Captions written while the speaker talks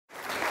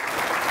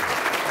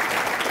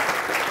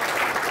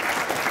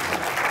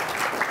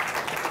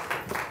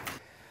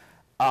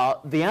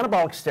The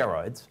anabolic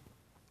steroids,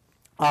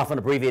 often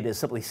abbreviated as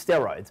simply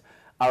steroids,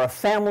 are a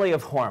family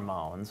of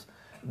hormones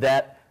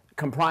that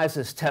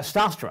comprises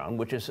testosterone,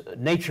 which is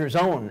nature's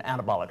own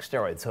anabolic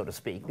steroid, so to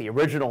speak, the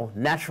original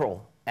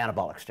natural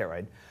anabolic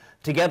steroid,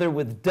 together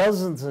with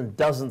dozens and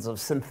dozens of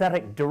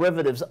synthetic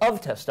derivatives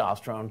of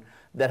testosterone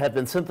that have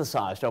been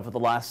synthesized over the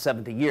last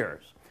 70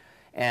 years.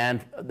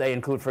 And they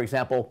include, for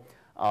example,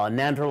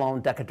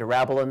 nandrolone,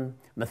 decadurabolin,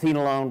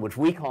 methinolone, which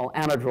we call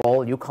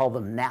anadrol, you call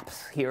them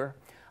NAPs here,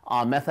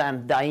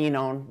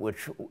 methandienone,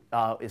 which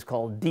is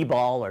called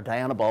D-bol or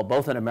Dianabol,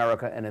 both in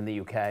America and in the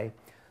UK,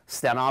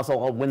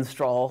 stanozolol,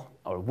 Winstrol,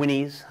 or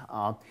Winnies,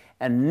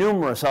 and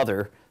numerous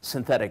other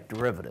synthetic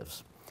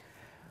derivatives.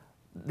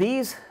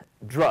 These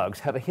drugs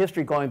have a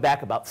history going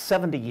back about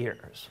 70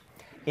 years.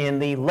 In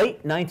the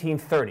late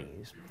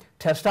 1930s,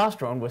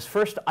 testosterone was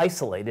first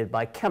isolated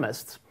by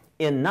chemists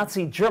in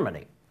Nazi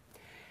Germany.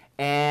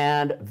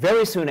 And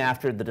very soon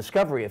after the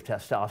discovery of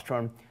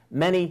testosterone,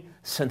 many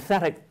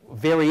synthetic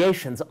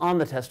variations on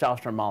the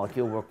testosterone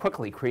molecule were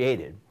quickly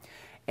created.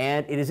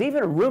 And it is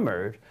even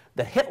rumored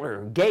that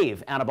Hitler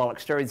gave anabolic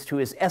steroids to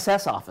his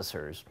SS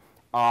officers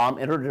in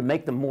order to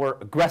make them more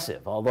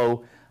aggressive,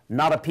 although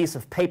not a piece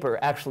of paper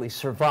actually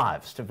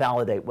survives to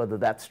validate whether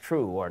that's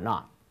true or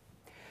not.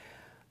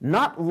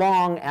 Not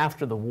long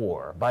after the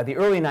war, by the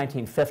early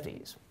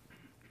 1950s,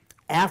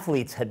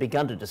 athletes had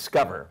begun to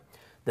discover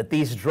that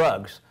these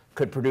drugs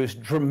could produce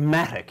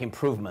dramatic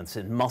improvements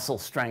in muscle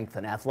strength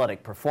and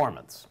athletic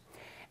performance.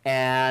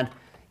 And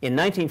in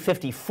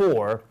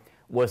 1954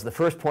 was the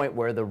first point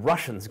where the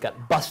Russians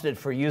got busted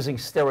for using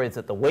steroids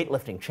at the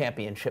weightlifting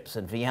championships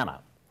in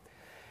Vienna.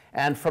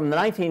 And from the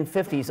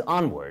 1950s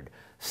onward,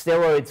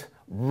 steroids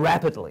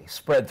rapidly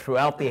spread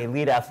throughout the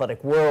elite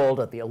athletic world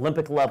at the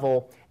Olympic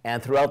level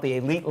and throughout the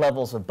elite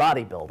levels of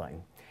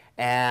bodybuilding,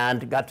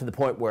 and got to the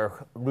point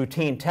where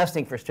routine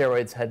testing for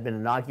steroids had been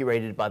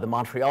inaugurated by the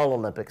Montreal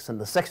Olympics in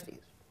the 60s.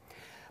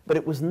 But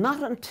it was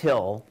not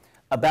until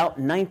about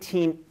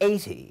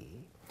 1980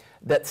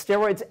 that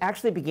steroids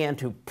actually began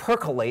to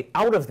percolate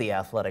out of the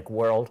athletic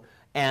world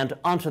and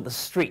onto the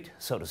street,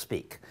 so to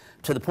speak,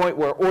 to the point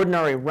where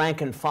ordinary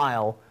rank and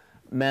file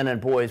men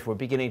and boys were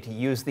beginning to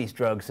use these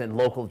drugs in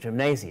local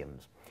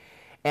gymnasiums.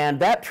 And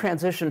that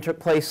transition took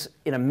place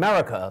in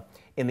America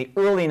in the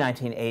early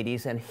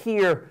 1980s, and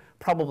here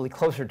probably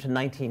closer to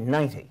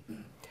 1990.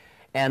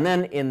 And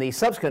then in the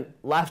subsequent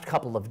last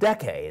couple of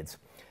decades,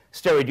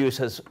 steroid use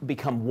has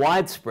become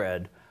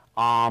widespread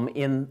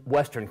in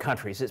Western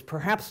countries. It's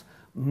perhaps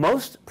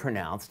most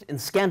pronounced in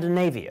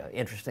Scandinavia,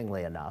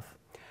 interestingly enough,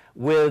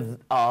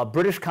 with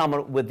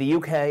with the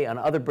UK and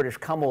other British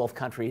Commonwealth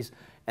countries,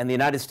 and the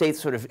United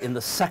States sort of in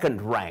the second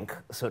rank,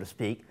 so to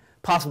speak,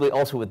 possibly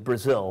also with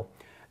Brazil.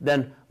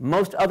 Then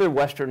most other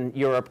Western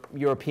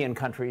European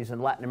countries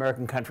and Latin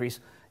American countries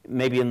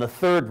maybe in the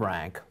third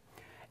rank.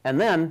 And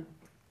then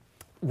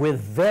with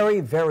very,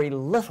 very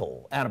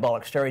little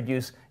anabolic steroid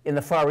use in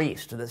the Far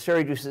East. The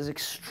steroid use is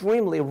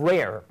extremely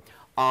rare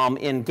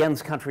in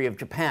Gen's country of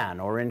Japan,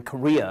 or in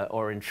Korea,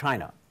 or in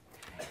China.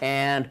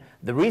 And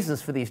the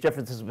reasons for these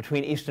differences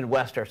between East and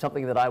West are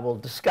something that I will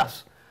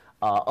discuss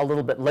a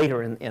little bit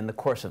later in the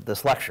course of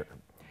this lecture.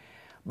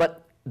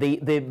 But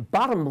the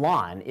bottom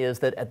line is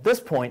that at this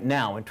point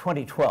now, in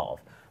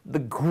 2012, the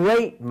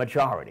great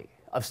majority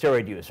of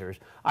steroid users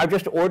are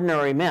just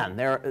ordinary men.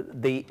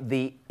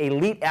 The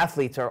elite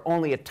athletes are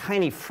only a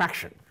tiny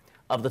fraction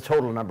of the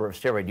total number of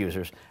steroid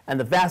users, and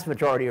the vast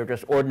majority are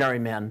just ordinary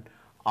men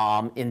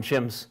in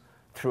gyms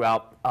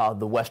throughout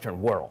the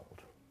Western world.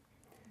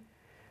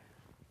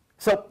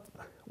 So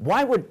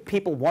why would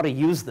people want to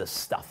use this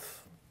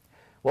stuff?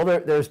 Well,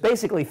 there's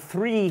basically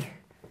three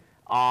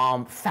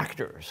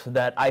factors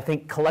that I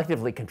think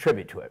collectively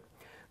contribute to it.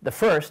 The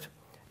first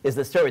is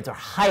that steroids are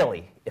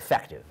highly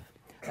effective,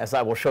 as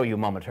I will show you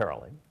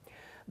momentarily.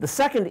 The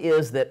second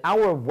is that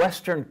our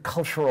Western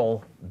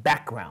cultural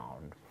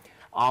background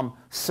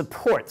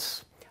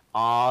supports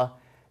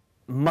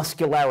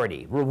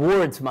muscularity,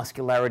 rewards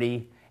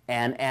muscularity,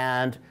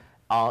 and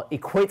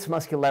equates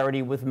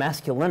muscularity with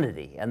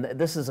masculinity. And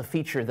this is a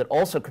feature that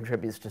also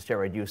contributes to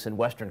steroid use in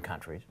Western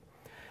countries.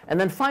 And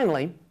then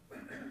finally,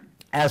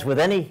 as with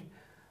any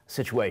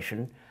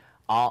situation,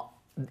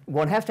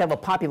 one has to have a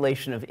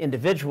population of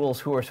individuals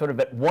who are sort of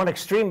at one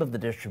extreme of the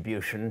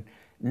distribution,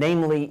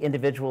 namely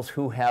individuals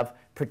who have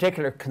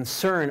particular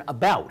concern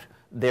about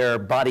their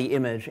body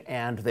image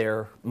and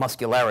their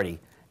muscularity,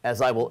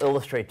 as I will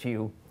illustrate to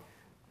you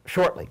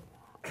shortly.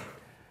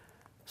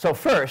 So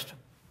first,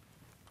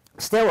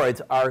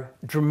 steroids are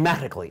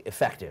dramatically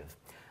effective.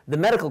 The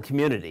medical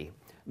community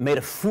made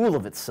a fool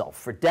of itself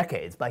for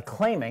decades by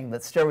claiming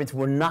that steroids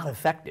were not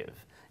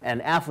effective.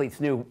 And athletes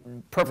knew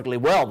perfectly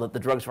well that the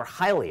drugs were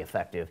highly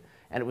effective.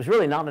 And it was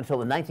really not until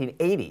the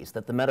 1980s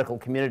that the medical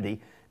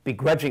community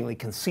begrudgingly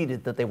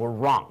conceded that they were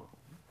wrong.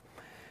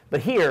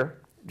 But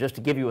here, just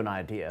to give you an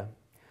idea,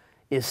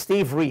 is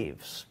Steve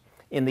Reeves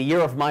in the year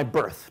of my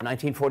birth,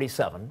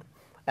 1947,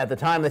 at the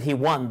time that he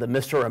won the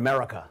Mr.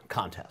 America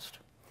contest.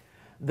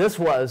 This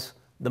was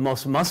the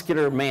most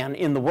muscular man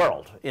in the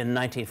world in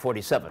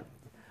 1947.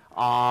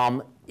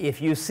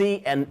 If you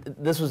see, and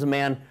this was a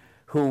man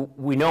who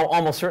we know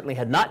almost certainly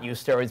had not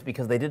used steroids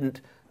because they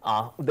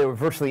were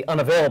virtually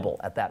unavailable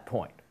at that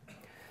point.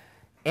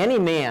 Any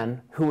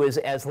man who is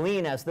as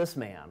lean as this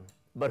man,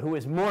 but who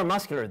is more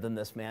muscular than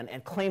this man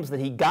and claims that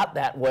he got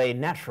that way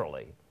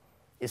naturally,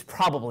 is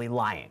probably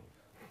lying.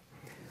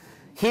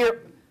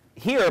 Here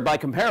by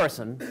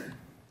comparison,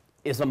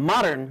 is a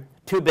modern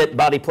two-bit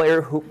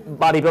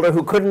bodybuilder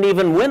who couldn't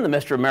even win the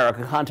Mr.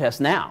 America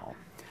contest now.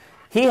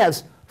 He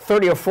has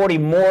 30 or 40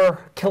 more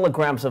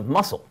kilograms of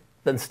muscle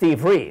than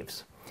Steve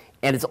Reeves,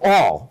 and it's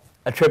all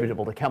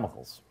attributable to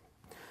chemicals.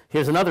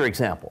 Here's another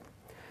example.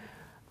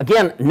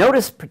 Again,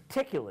 notice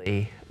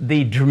particularly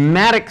the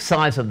dramatic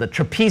size of the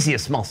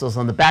trapezius muscles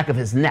on the back of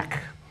his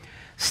neck.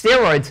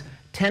 Steroids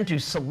tend to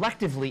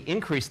selectively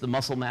increase the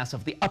muscle mass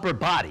of the upper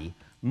body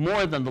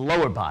more than the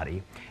lower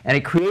body, and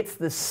it creates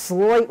this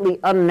slightly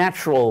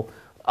unnatural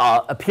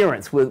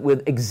appearance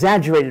with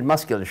exaggerated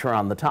musculature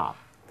on the top.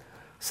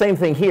 Same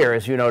thing here,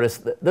 as you notice,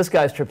 this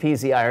guy's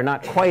trapezii are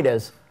not quite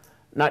as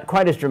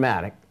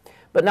dramatic.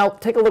 But now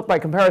take a look by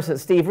comparison at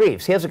Steve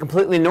Reeves. He has a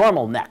completely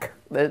normal neck.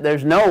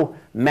 There's no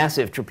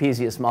massive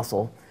trapezius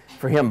muscle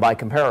for him by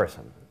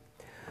comparison.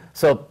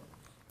 So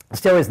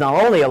steroids not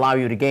only allow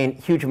you to gain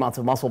huge amounts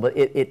of muscle, but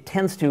it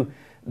tends to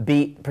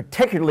be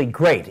particularly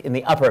great in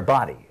the upper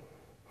body,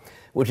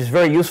 which is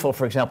very useful,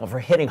 for example, for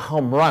hitting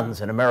home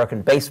runs in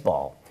American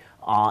baseball.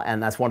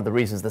 And that's one of the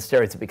reasons that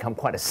steroids have become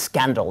quite a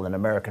scandal in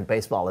American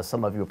baseball, as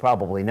some of you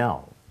probably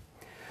know.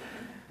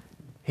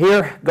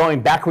 Here,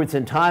 going backwards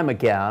in time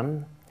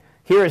again,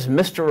 here is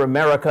Mr.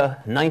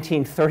 America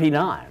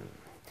 1939.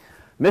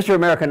 Mr.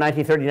 America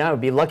 1939 would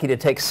be lucky to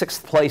take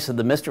 6th place in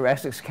the Mr.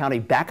 Essex County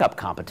backup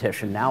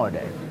competition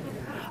nowadays.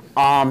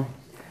 Or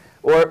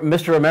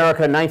Mr.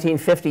 America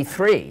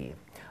 1953,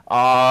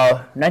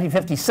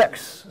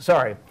 1956,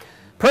 sorry.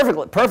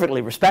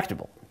 Perfectly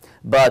respectable,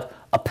 but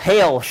a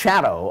pale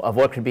shadow of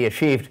what could be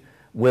achieved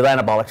with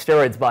anabolic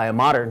steroids by a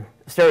modern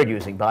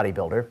steroid-using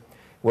bodybuilder,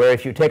 where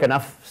if you take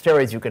enough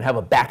steroids, you can have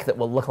a back that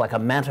will look like a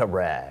manta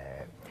ray.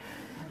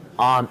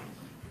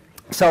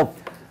 So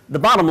the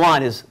bottom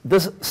line is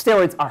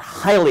steroids are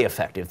highly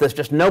effective. There's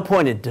just no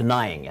point in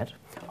denying it.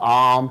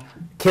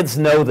 Kids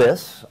know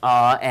this,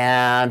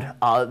 and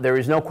there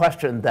is no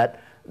question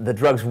that the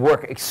drugs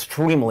work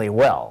extremely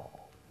well.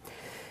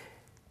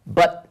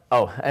 But,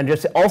 and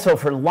just also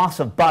for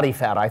loss of body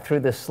fat, I threw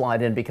this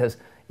slide in because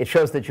it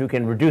shows that you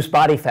can reduce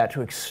body fat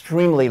to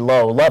extremely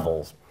low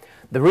levels.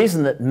 The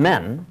reason that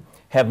men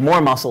have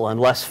more muscle and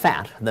less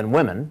fat than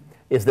women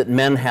is that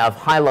men have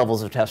high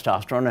levels of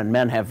testosterone and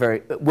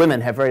women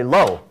have very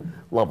low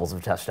levels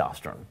of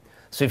testosterone.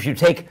 So if you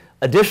take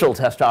additional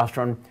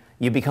testosterone,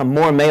 you become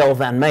more male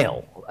than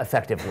male,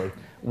 effectively,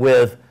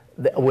 with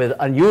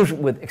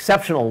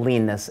exceptional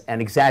leanness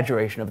and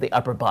exaggeration of the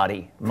upper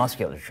body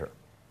musculature.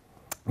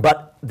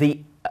 But the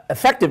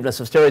effectiveness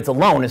of steroids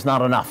alone is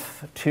not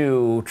enough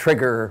to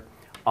trigger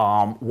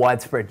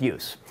widespread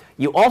use.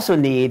 You also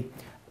need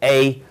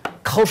a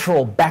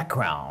cultural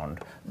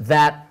background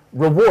that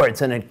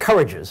rewards and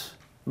encourages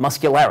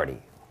muscularity.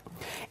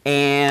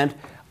 And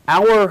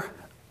our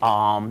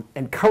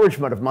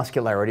encouragement of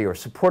muscularity, or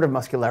support of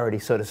muscularity,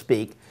 so to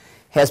speak,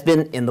 has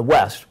been, in the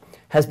West,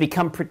 has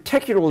become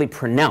particularly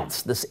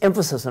pronounced. This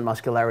emphasis on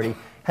muscularity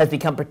has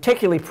become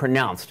particularly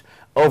pronounced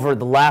over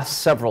the last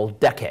several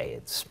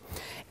decades.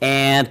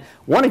 And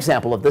one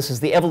example of this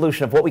is the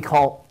evolution of what we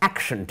call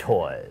action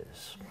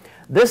toys.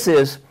 This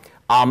is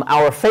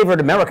our favorite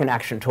American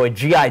action toy,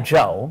 G.I.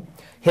 Joe.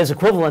 His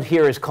equivalent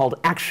here is called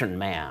Action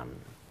Man.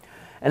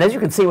 And as you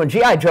can see, when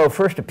G.I. Joe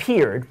first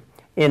appeared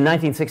in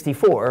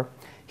 1964,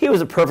 he was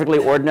a perfectly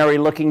ordinary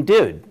looking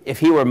dude. If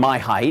he were my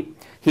height,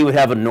 he would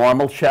have a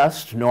normal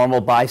chest,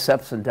 normal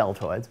biceps and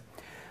deltoids.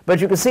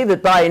 But you can see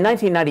that by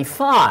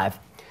 1995,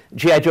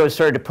 G.I. Joe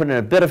started to put in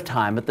a bit of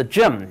time at the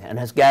gym and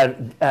has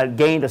gained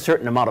a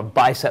certain amount of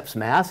biceps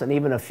mass and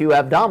even a few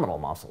abdominal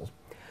muscles.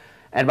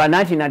 And by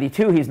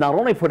 1992, he's not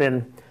only put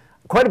in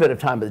quite a bit of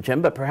time at the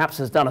gym, but perhaps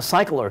has done a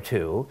cycle or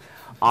two,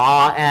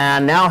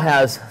 and now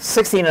has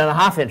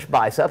 16.5-inch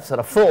biceps and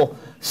a full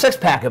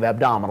 6-pack of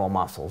abdominal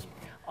muscles,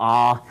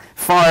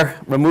 far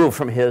removed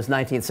from his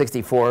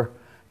 1964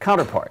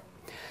 counterpart.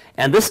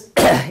 And this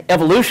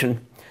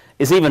evolution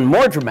is even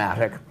more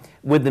dramatic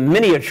with the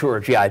miniature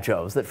G.I.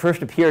 Joes that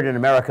first appeared in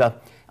America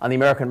on the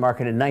American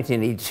market in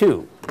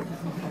 1982.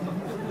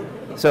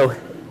 So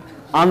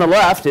on the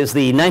left is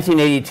the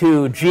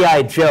 1982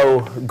 G.I.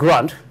 Joe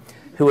Grunt,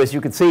 who, as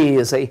you can see,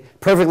 is a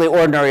perfectly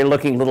ordinary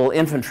looking little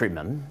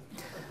infantryman.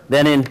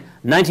 Then in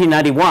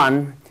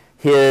 1991,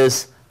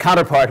 his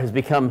counterpart has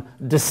become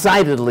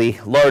decidedly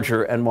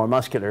larger and more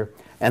muscular.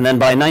 And then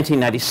by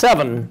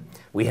 1997,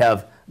 we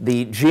have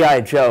the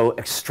G.I. Joe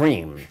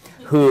Extreme,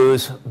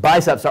 whose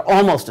biceps are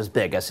almost as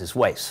big as his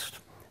waist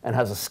and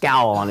has a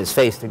scowl on his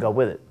face to go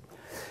with it.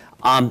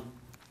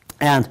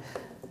 And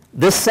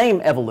this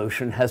same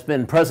evolution has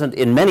been present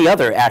in many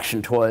other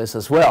action toys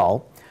as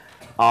well.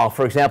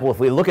 For example, if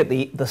we look at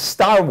the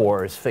Star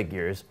Wars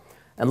figures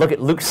and look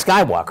at Luke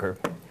Skywalker,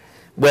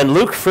 When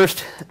Luke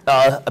first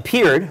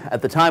appeared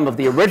at the time of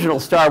the original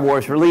Star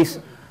Wars release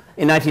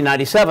in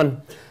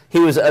 1977,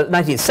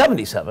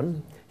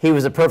 he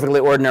was a perfectly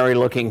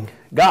ordinary-looking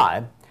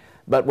guy.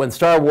 But when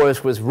Star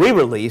Wars was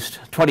re-released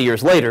 20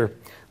 years later,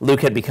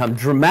 Luke had become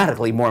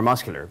dramatically more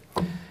muscular.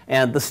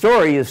 And the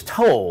story is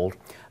told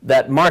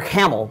that Mark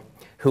Hamill,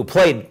 who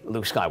played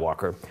Luke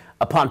Skywalker,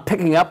 upon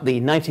picking up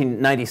the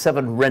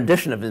 1997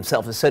 rendition of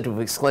himself, is said to have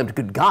exclaimed,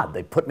 "Good God,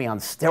 they put me on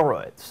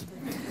steroids."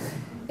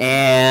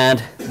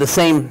 And the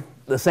same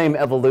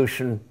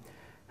evolution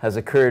has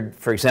occurred,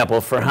 for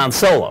example, for Han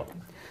Solo,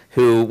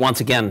 who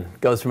once again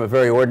goes from a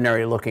very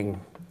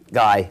ordinary-looking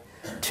guy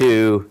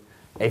to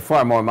a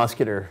far more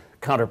muscular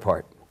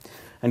counterpart.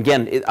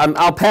 Again,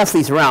 I'll pass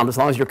these around as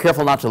long as you're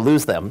careful not to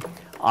lose them.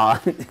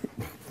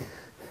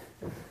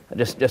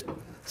 Just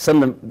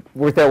send them,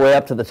 work their way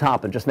up to the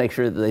top and just make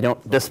sure that they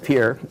don't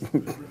disappear.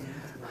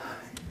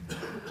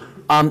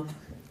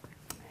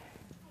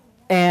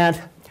 And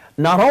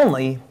not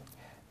only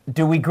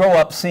do we grow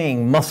up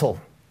seeing muscle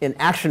in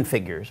action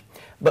figures,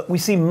 but we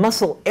see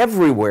muscle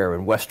everywhere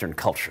in Western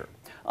culture.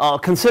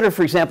 Consider,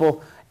 for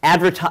example,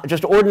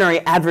 just ordinary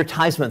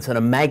advertisements in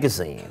a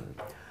magazine.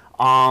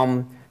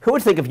 Who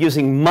would think of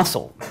using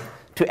muscle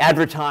to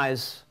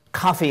advertise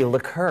coffee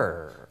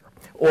liqueur,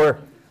 or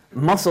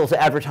muscle to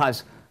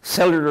advertise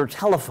cellular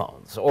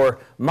telephones, or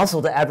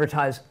muscle to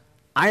advertise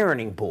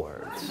ironing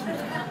boards?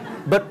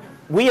 But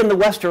we in the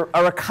West are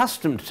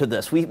accustomed to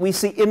this. We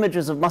see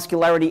images of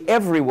muscularity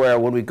everywhere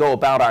when we go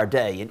about our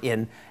day,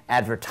 in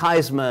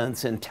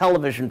advertisements, in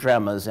television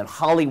dramas, in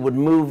Hollywood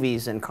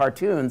movies, and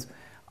cartoons,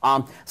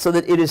 so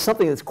that it is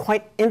something that's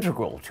quite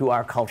integral to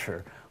our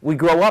culture. We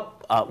grow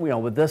up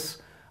with this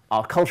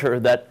culture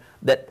that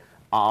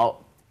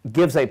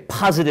gives a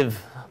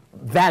positive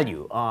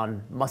value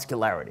on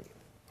muscularity.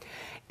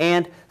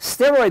 And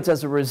steroids,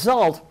 as a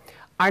result,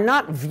 are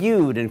not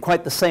viewed in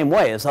quite the same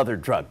way as other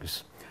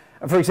drugs.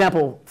 For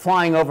example,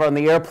 flying over on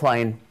the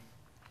airplane,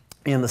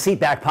 in the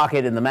seat back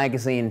pocket in the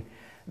magazine,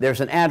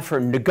 there's an ad for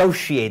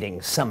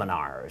negotiating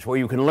seminars where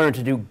you can learn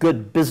to do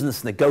good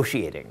business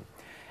negotiating.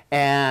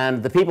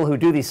 And the people who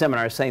do these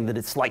seminars saying that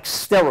it's like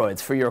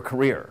steroids for your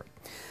career.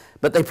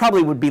 But they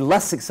probably would be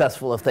less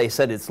successful if they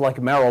said it's like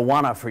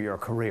marijuana for your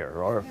career,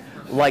 or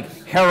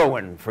like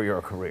heroin for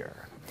your career.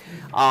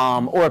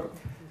 Or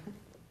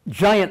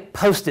giant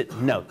Post-it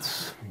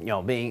notes,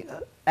 being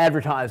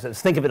advertised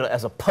as, think of it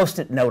as a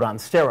Post-it note on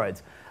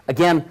steroids.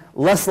 Again,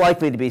 less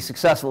likely to be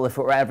successful if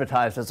it were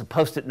advertised as a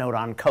Post-it note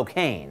on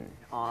cocaine.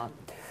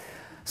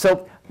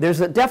 So there's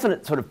a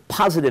definite sort of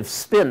positive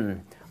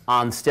spin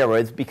on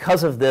steroids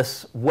because of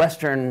this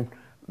Western,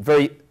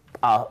 very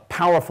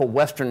powerful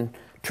Western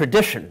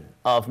tradition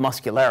of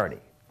muscularity.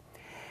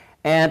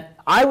 And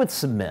I would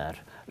submit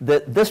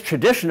that this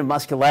tradition of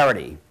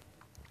muscularity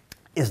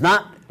is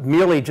not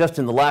merely just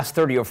in the last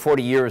 30 or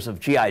 40 years of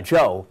G.I.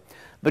 Joe,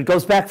 but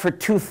goes back for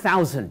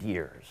 2,000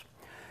 years.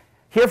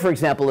 Here, for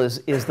example,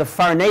 is the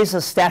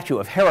Farnese statue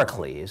of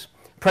Heracles,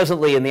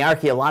 presently in the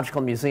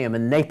Archaeological Museum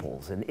in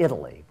Naples, in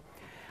Italy.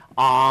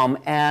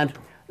 And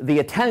the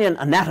Italian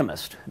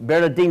anatomist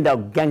Bernardino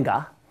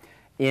Genga,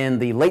 in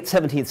the late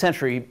 17th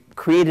century,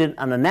 created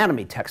an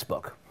anatomy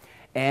textbook.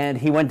 And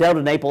he went down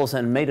to Naples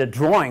and made a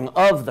drawing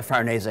of the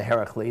Farnese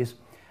Heracles.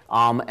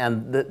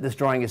 This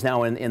drawing is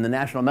now in the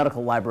National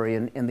Medical Library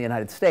in the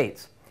United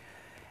States.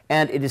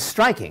 And it is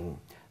striking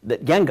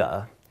that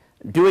Genga,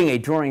 doing a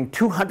drawing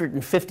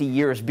 250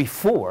 years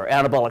before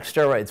anabolic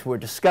steroids were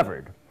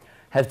discovered,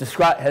 has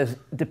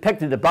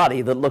depicted a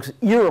body that looks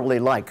eerily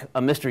like a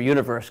Mr.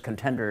 Universe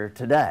contender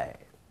today.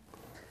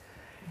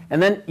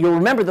 And then you'll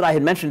remember that I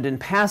had mentioned in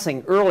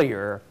passing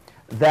earlier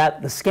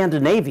that the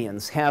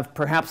Scandinavians have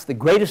perhaps the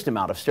greatest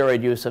amount of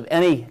steroid use of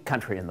any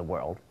country in the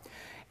world.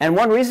 And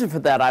one reason for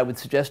that, I would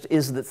suggest,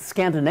 is that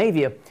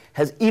Scandinavia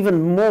has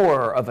even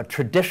more of a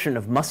tradition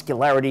of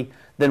muscularity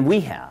than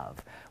we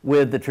have,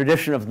 with the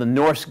tradition of the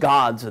Norse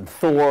gods and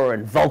Thor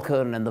and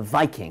Vulcan and the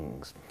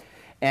Vikings.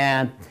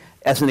 And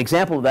as an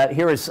example of that,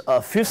 here is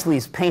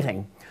Fuseli's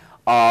painting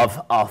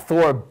of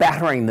Thor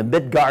battering the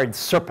Midgard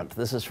serpent.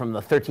 This is from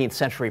the 13th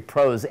century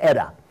prose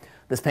Edda.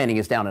 This painting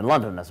is down in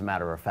London, as a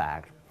matter of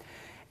fact.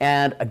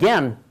 And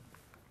again,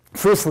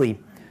 Fuseli,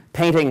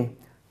 painting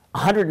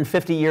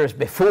 150 years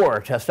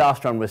before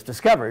testosterone was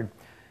discovered,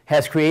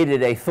 has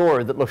created a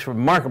Thor that looks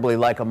remarkably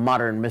like a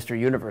modern Mr.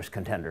 Universe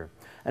contender.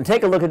 And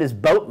take a look at his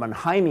boatman,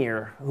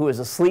 Hymir, who is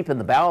asleep in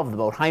the bow of the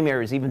boat.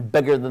 Hymir is even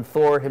bigger than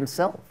Thor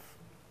himself.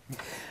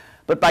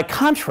 But by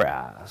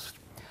contrast,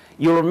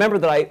 you'll remember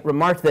that I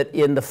remarked that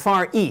in the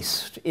Far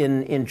East,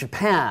 in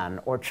Japan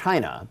or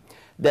China,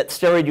 that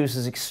steroid use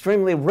is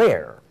extremely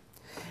rare.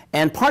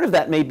 And part of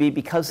that may be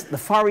because the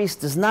Far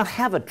East does not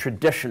have a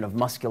tradition of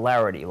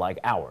muscularity like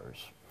ours.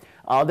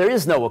 There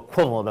is no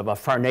equivalent of a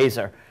Farnese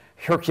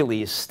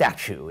Hercules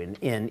statue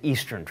in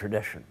Eastern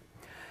tradition.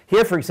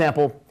 Here, for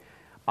example,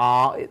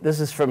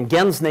 this is from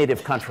Gen's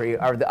native country,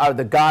 are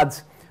the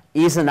gods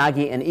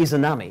Izanagi and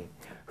Izanami,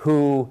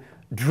 who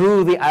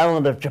drew the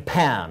island of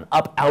Japan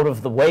up out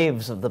of the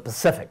waves of the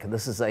Pacific. And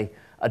this is a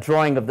a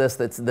drawing of this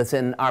that's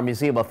in our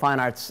Museum of Fine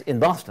Arts in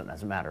Boston,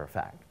 as a matter of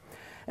fact.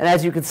 And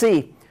as you can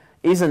see,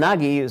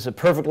 Izanagi is a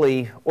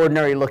perfectly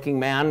ordinary-looking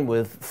man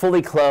with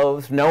fully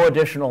clothed, no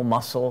additional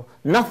muscle,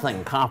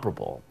 nothing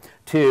comparable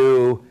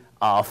to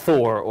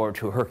Thor or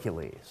to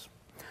Hercules.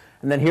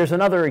 And then here's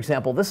another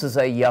example. This is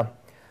a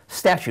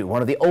statue,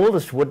 one of the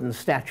oldest wooden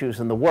statues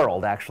in the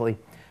world, actually,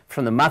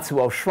 from the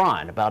Matsuo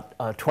Shrine,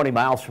 about 20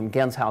 miles from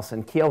Gen's house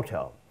in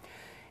Kyoto.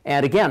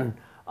 And again,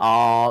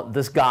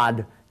 this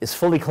god is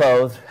fully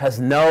clothed, has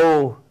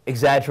no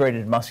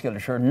exaggerated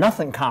musculature,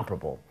 nothing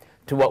comparable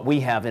to what we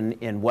have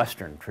in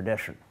Western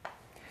tradition.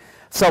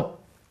 So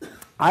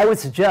I would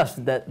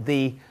suggest that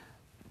the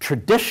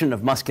tradition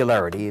of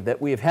muscularity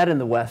that we have had in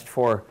the West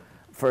for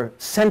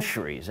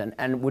centuries,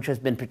 and which has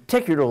been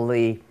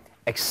particularly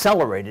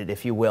accelerated,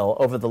 if you will,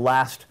 over the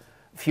last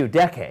few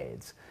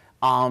decades,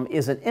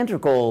 is an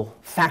integral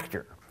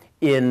factor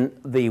in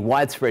the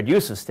widespread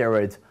use of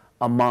steroids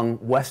among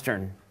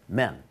Western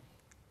men.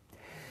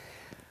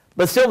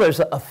 But still, there's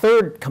a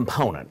third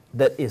component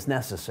that is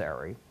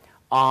necessary,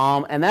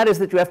 and that is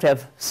that you have to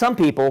have some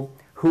people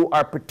who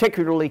are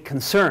particularly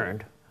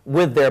concerned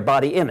with their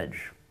body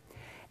image.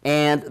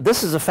 And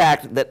this is a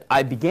fact that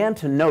I began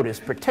to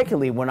notice,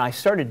 particularly when I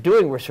started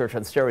doing research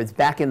on steroids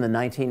back in the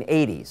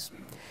 1980s.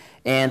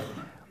 And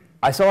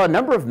I saw a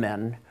number of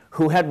men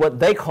who had what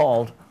they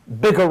called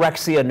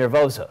bigorexia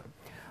nervosa.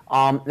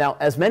 Now,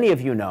 as many of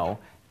you know,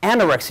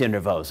 anorexia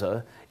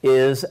nervosa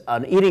is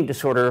an eating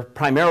disorder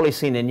primarily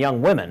seen in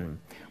young women,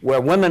 where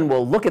women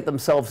will look at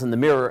themselves in the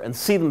mirror and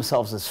see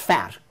themselves as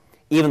fat,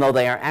 even though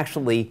they are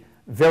actually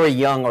very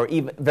young or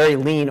even very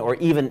lean or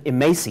even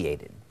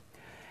emaciated.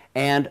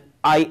 And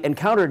I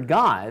encountered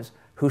guys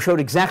who showed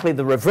exactly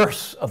the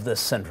reverse of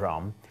this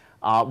syndrome,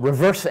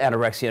 reverse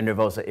anorexia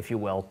nervosa, if you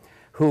will,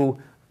 who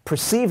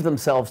perceived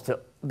themselves to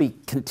be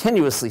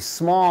continuously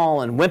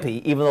small and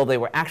wimpy, even though they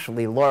were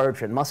actually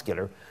large and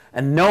muscular,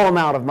 and no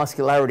amount of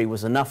muscularity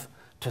was enough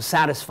to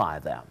satisfy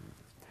them.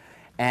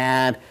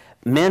 And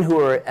men who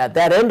are at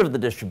that end of the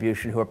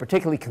distribution, who are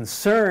particularly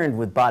concerned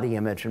with body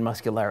image and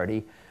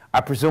muscularity,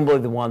 are presumably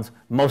the ones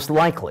most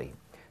likely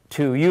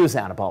to use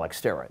anabolic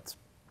steroids.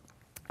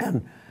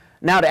 And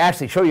now to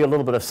actually show you a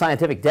little bit of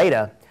scientific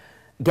data,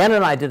 Gen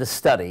and I did a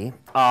study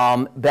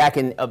back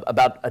in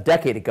about a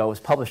decade ago. It was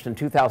published in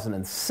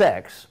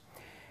 2006,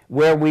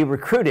 where we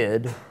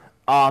recruited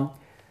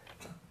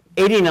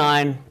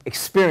 89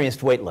 experienced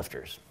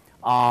weightlifters,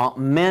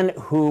 men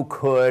who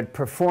could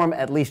perform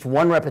at least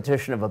one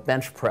repetition of a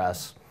bench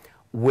press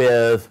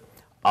with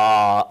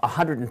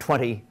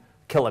 120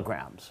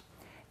 kilograms.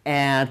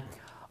 And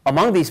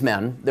among these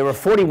men, there were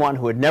 41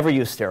 who had never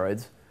used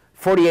steroids,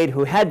 48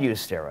 who had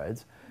used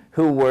steroids,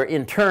 who were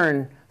in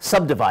turn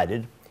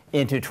subdivided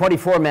into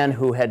 24 men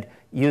who had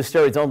used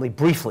steroids only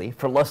briefly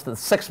for less than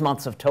 6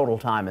 months of total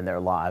time in their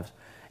lives,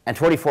 and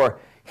 24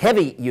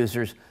 heavy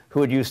users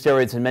who had used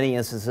steroids in many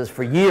instances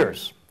for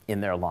years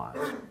in their lives.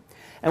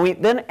 And we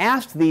then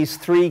asked these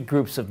three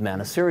groups of men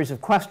a series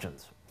of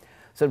questions.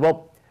 Said,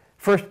 well,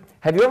 first,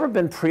 have you ever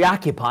been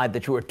preoccupied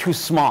that you were too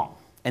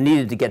small and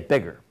needed to get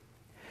bigger?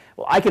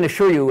 Well, I can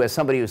assure you, as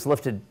somebody who's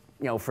lifted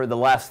for the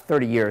last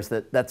 30 years,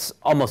 that that's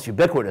almost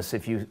ubiquitous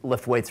if you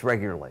lift weights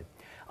regularly.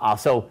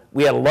 So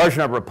we had a large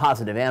number of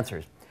positive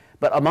answers.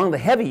 But among the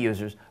heavy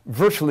users,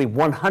 virtually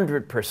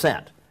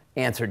 100%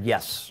 answered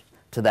yes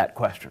to that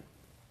question.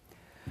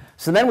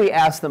 So then we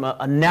asked them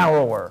a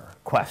narrower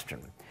question,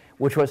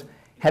 which was,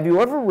 have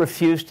you ever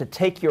refused to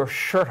take your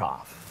shirt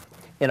off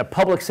in a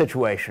public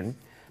situation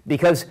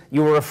because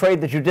you were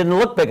afraid that you didn't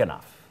look big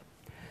enough?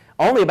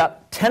 Only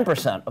about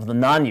 10% of the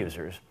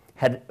non-users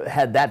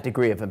had that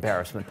degree of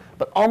embarrassment,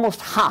 but almost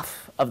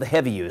half of the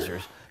heavy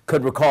users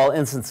could recall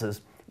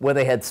instances where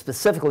they had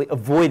specifically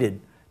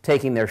avoided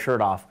taking their shirt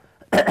off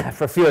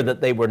for fear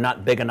that they were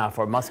not big enough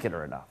or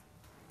muscular enough.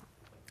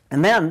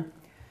 And then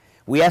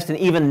we asked an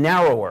even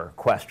narrower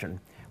question,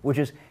 which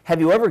is, have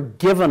you ever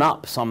given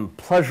up some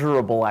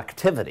pleasurable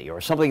activity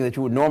or something that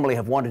you would normally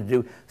have wanted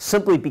to do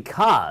simply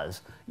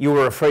because you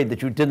were afraid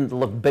that you didn't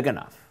look big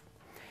enough?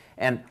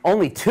 And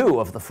only 2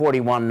 of the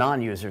 41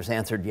 non-users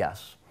answered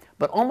yes.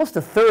 But almost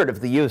a third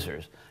of the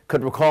users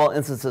could recall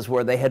instances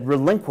where they had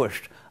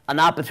relinquished an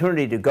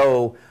opportunity to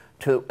go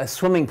to a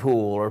swimming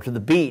pool or to the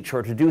beach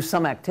or to do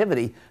some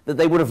activity that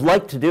they would have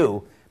liked to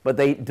do, but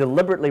they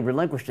deliberately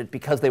relinquished it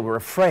because they were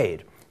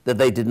afraid that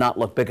they did not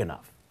look big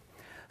enough.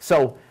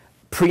 So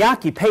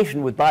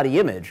preoccupation with body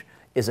image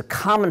is a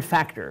common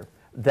factor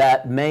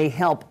that may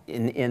help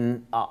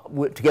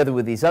together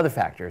with these other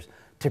factors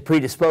to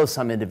predispose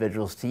some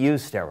individuals to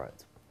use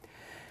steroids.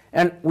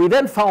 And we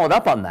then followed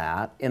up on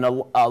that in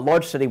a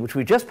large study which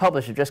we just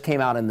published. It just came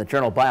out in the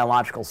journal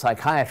Biological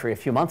Psychiatry a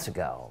few months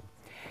ago.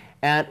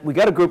 And we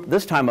got a group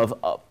this time of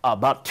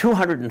about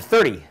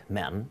 230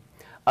 men,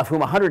 of whom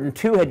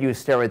 102 had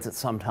used steroids at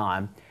some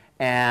time,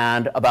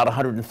 and about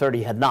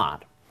 130 had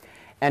not,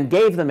 and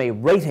gave them a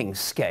rating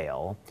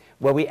scale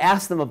where we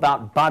asked them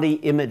about body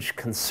image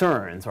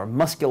concerns or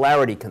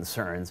muscularity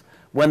concerns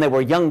when they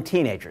were young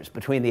teenagers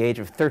between the age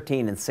of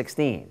 13 and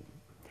 16.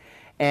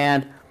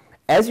 And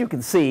As you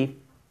can see,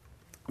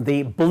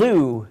 the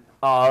blue,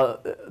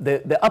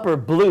 the upper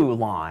blue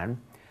line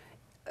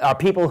are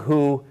people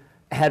who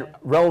had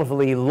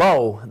relatively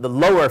low, the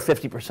lower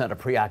 50% of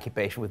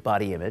preoccupation with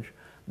body image.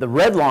 The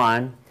red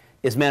line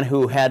is men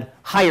who had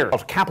higher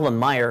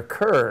Kaplan-Meier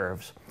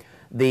curves.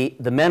 The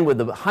men with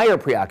the higher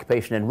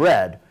preoccupation in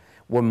red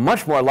were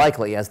much more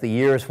likely, as the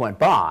years went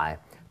by,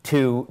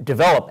 to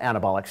develop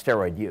anabolic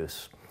steroid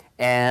use,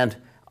 and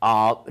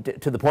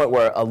to the point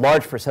where a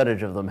large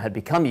percentage of them had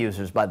become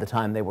users by the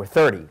time they were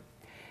 30.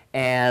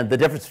 And the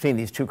difference between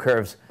these two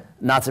curves,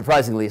 not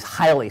surprisingly, is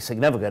highly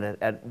significant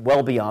at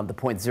well beyond the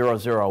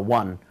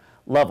 0.001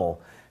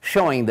 level,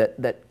 showing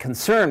that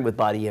concern with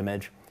body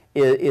image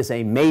is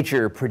a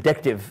major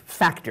predictive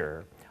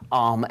factor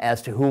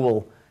as to who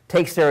will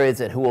take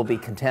steroids and who will be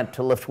content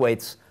to lift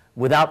weights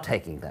without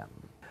taking them.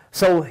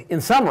 So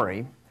in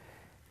summary,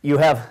 you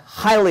have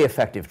highly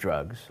effective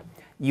drugs.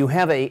 You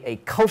have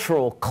a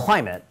cultural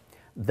climate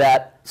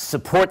that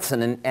supports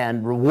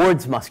and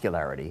rewards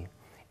muscularity.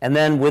 And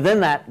then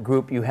within that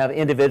group, you have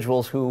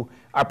individuals who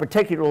are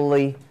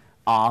particularly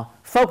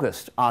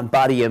focused on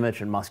body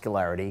image and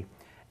muscularity.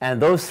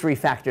 And those three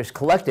factors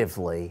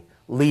collectively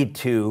lead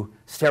to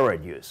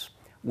steroid use,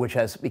 which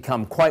has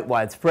become quite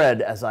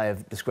widespread, as I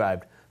have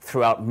described,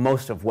 throughout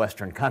most of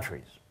Western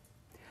countries.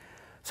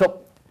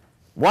 So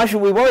why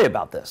should we worry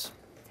about this?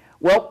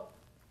 Well,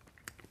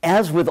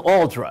 as with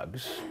all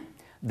drugs,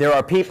 there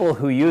are people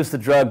who use the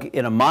drug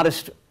in a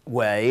modest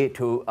way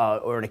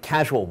or in a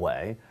casual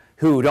way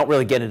who don't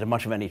really get into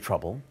much of any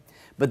trouble.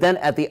 But then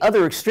at the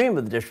other extreme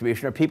of the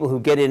distribution are people who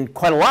get in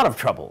quite a lot of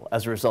trouble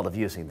as a result of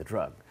using the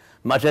drug,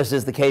 much as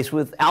is the case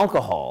with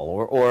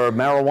alcohol or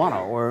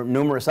marijuana or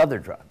numerous other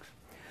drugs.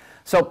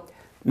 So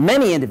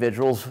many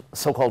individuals,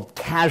 so-called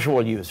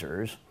casual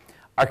users,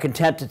 are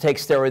content to take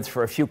steroids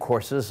for a few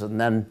courses and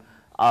then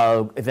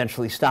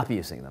eventually stop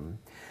using them.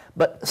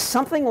 But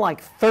something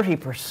like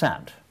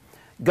 30%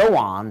 go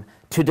on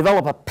to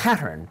develop a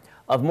pattern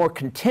of more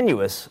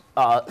continuous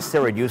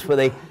steroid use where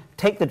they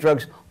take the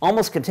drugs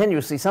almost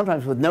continuously,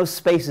 sometimes with no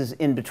spaces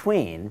in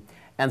between,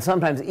 and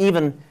sometimes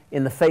even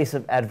in the face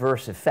of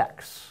adverse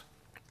effects.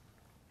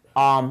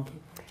 And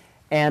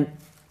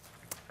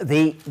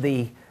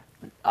the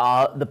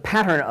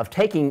pattern of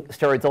taking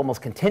steroids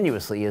almost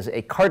continuously is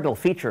a cardinal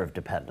feature of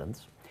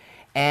dependence.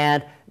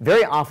 And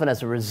very often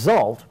as a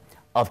result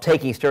of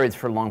taking steroids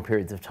for long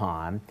periods of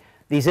time,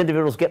 these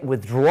individuals get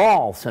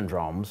withdrawal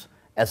syndromes,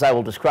 as I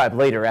will describe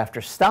later, after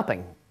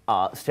stopping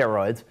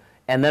steroids,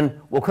 and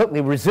then will quickly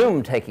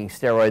resume taking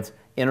steroids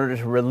in order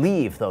to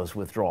relieve those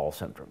withdrawal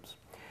symptoms.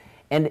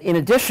 And in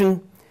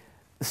addition,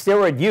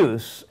 steroid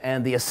use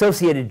and the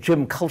associated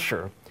gym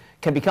culture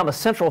can become a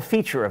central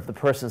feature of the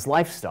person's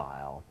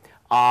lifestyle,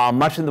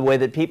 much in the way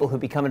that people who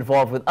become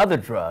involved with other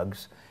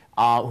drugs,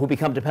 who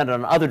become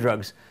dependent on other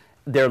drugs,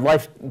 their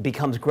life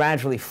becomes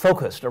gradually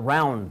focused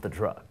around the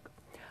drug.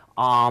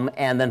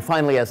 And then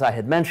finally, as I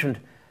had mentioned,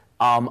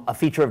 a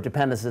feature of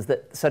dependence is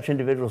that such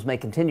individuals may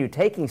continue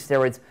taking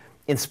steroids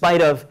in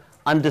spite of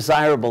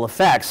undesirable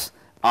effects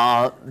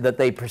that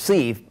they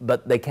perceive,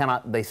 but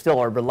they still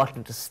are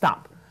reluctant to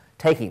stop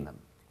taking them.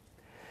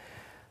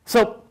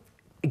 So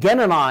Gen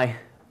and I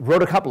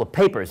wrote a couple of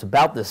papers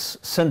about this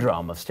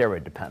syndrome of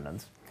steroid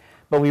dependence,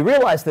 but we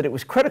realized that it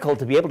was critical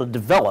to be able to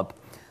develop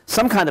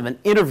some kind of an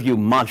interview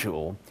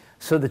module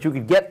so that you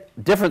could get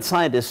different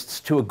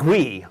scientists to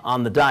agree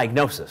on the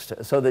diagnosis,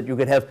 so that you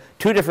could have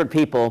two different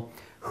people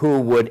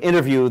who would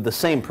interview the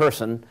same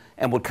person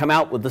and would come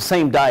out with the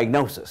same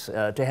diagnosis,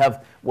 to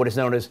have what is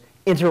known as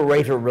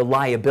inter-rater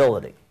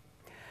reliability.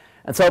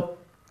 And so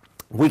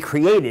we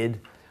created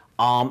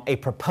a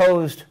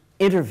proposed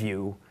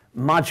interview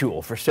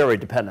module for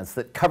steroid dependence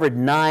that covered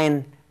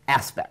 9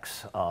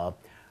 aspects,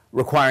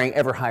 requiring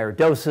ever higher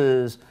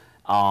doses,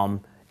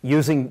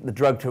 using the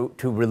drug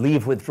to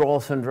relieve withdrawal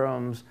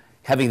syndromes,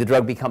 having the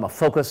drug become a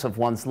focus of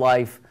one's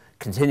life,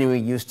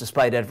 continuing use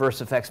despite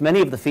adverse effects,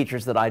 many of the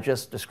features that I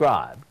just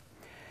described.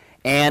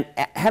 And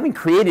having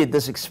created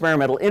this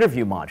experimental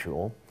interview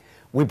module,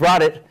 we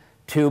brought it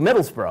to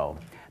Middlesbrough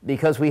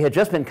because we had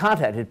just been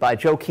contacted by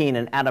Joe Kean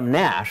and Adam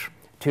Nash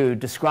to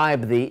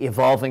describe the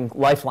evolving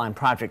Lifeline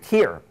project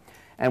here.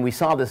 And we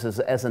saw this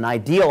as an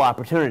ideal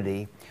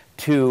opportunity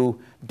to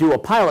do a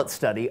pilot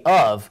study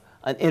of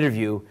an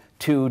interview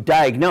to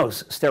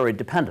diagnose steroid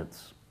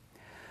dependence.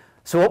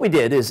 So what we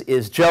did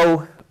is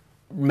Joe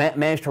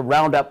managed to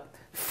round up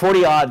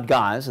 40-odd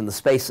guys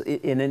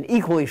in an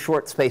equally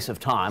short space of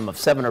time of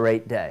 7 or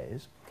 8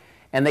 days,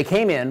 and they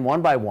came in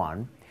one by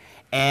one,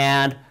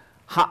 and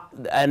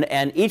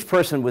each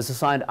person was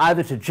assigned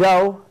either to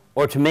Joe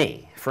or to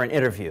me for an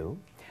interview,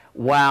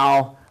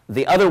 while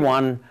the other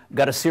one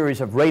got a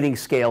series of rating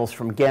scales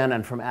from Gen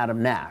and from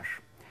Adam Nash.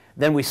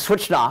 Then we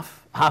switched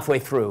off halfway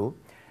through,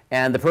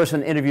 and the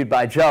person interviewed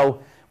by Joe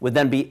would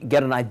then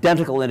get an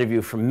identical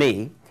interview from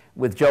me,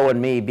 with Joe and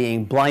me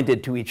being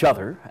blinded to each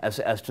other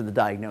as to the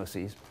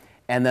diagnoses,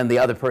 and then the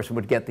other person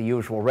would get the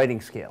usual rating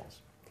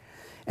scales.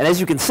 And as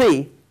you can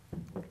see,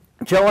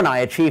 Joe and I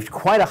achieved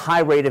quite a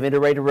high rate of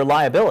inter-rater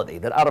reliability,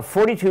 that out of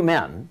 42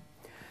 men,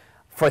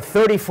 For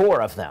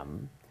 34 of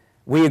them,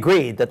 we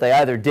agreed that they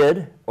either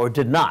did or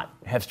did not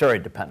have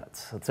steroid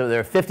dependence. So there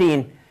are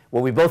 15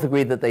 where we both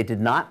agreed that they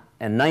did not,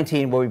 and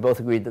 19 where we both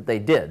agreed that they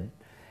did,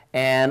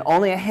 and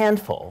only a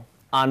handful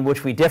on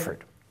which we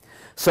differed.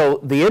 So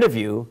the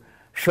interview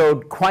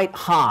showed quite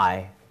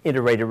high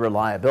iterated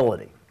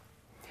reliability.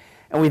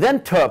 And we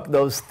then took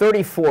those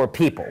 34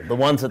 people, the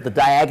ones at the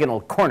diagonal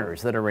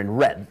corners that are in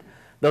red,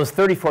 those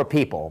 34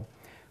 people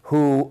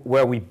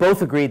where we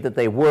both agreed that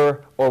they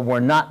were or were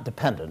not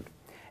dependent,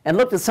 and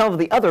looked at some of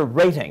the other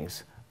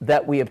ratings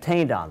that we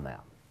obtained on them.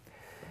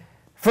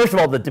 First of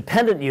all, the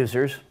dependent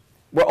users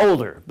were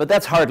older, but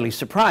that's hardly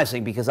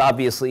surprising because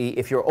obviously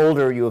if you're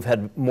older, you have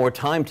had more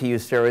time to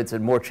use steroids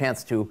and more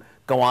chance to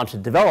go on to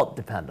develop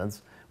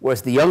dependence,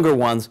 whereas the younger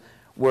ones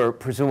were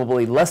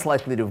presumably less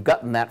likely to have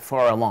gotten that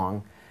far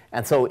along.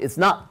 And so it's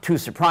not too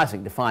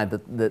surprising to find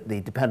that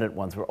the dependent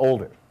ones were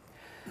older.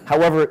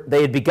 However,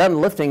 they had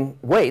begun lifting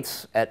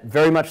weights at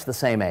very much the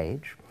same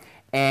age,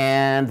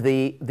 and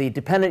the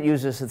dependent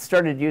users had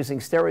started using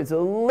steroids a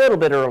little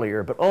bit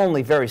earlier, but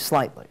only very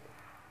slightly.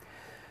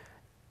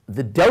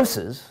 The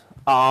doses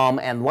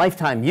and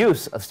lifetime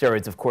use of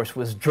steroids, of course,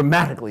 was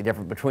dramatically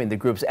different between the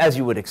groups, as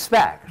you would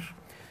expect.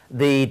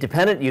 The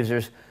dependent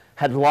users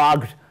had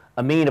logged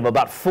a mean of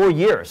about 4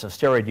 years of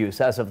steroid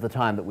use as of the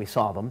time that we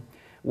saw them,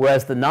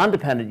 whereas the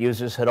non-dependent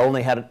users had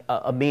only had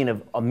a mean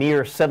of a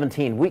mere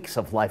 17 weeks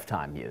of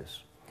lifetime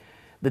use.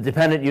 The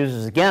dependent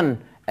users,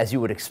 again, as you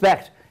would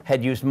expect,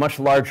 had used much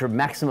larger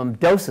maximum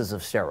doses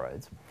of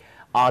steroids.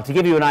 To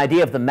give you an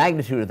idea of the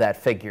magnitude of that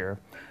figure,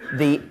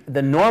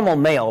 the normal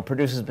male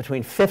produces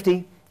between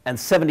 50 and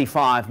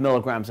 75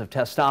 milligrams of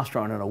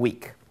testosterone in a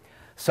week.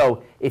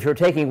 So if you're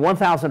taking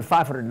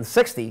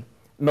 1,560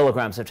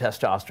 milligrams of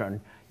testosterone,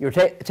 you're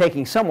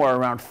taking somewhere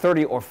around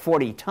 30 or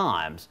 40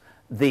 times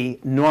the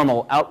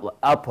normal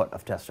output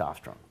of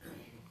testosterone.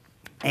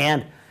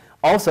 And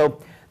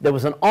also, there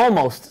was an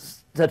almost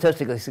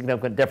statistically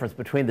significant difference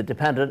between the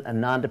dependent and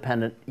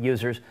non-dependent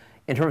users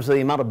in terms of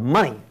the amount of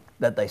money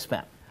that they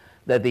spent.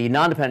 That the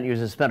non-dependent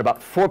users spent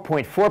about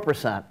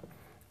 4.4%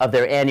 of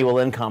their annual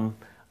income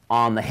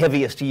on the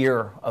heaviest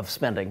year of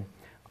spending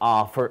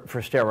for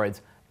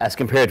steroids, as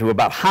compared to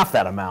about half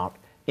that amount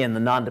in the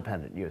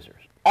non-dependent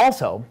users.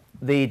 Also,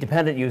 the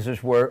dependent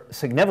users were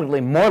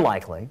significantly more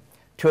likely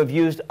to have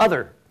used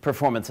other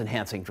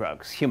performance-enhancing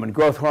drugs, human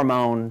growth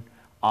hormone,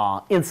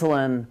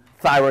 insulin,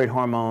 thyroid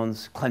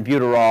hormones,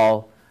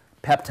 clenbuterol,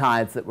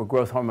 peptides that were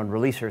growth hormone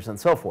releasers, and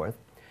so forth.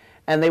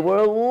 And they were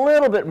a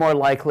little bit more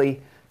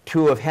likely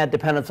to have had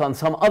dependence on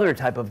some other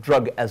type of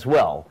drug as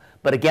well.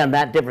 But again,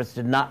 that difference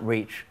did not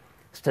reach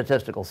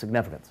statistical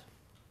significance.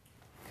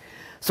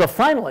 So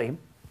finally,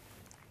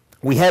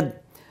 we had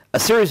a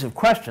series of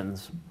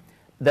questions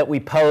that we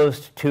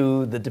posed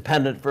to the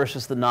dependent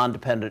versus the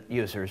non-dependent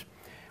users,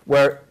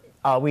 where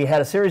we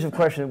had a series of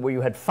questions where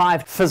you had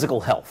 5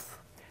 physical health,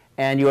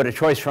 and you had a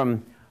choice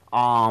from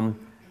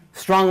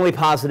strongly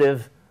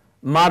positive,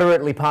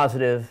 moderately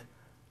positive,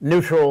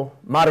 neutral,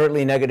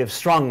 moderately negative,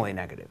 strongly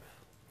negative.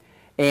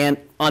 And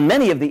on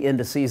many of the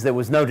indices, there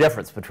was no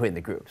difference between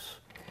the groups.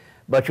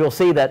 But you'll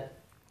see that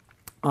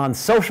on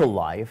social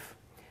life,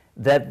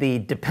 that the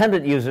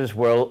dependent users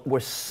were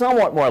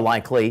somewhat more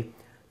likely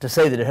to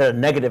say that it had a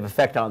negative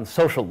effect on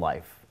social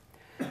life.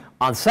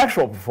 On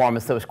sexual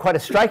performance, there was quite a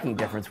striking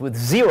difference, with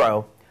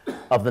 0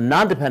 of the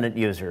non-dependent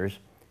users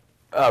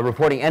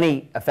reporting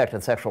any effect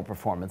on sexual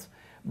performance,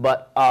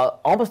 but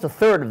almost a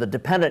third of the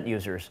dependent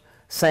users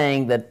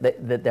saying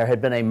that there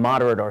had been a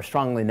moderate or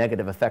strongly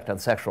negative effect on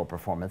sexual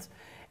performance.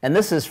 And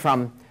this is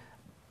from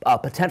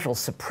potential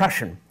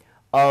suppression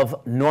of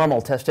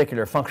normal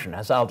testicular function,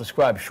 as I'll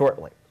describe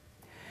shortly.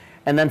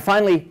 And then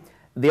finally,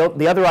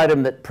 the other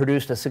item that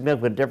produced a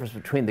significant difference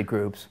between the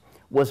groups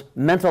was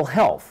mental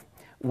health,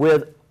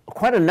 with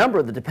quite a number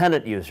of the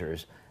dependent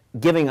users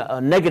giving a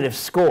negative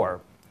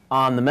score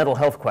on the mental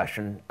health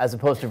question, as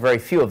opposed to very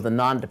few of the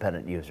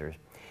non-dependent users.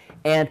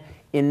 And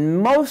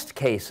in most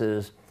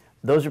cases,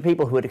 those are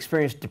people who had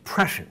experienced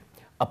depression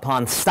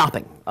upon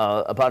stopping,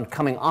 upon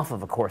coming off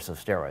of a course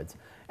of steroids.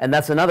 And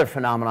that's another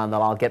phenomenon that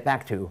I'll get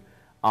back to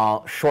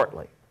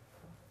shortly.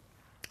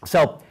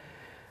 So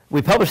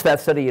we published that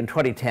study in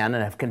 2010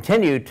 and have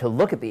continued to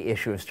look at the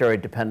issue of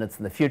steroid dependence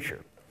in the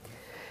future.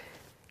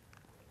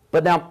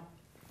 But now,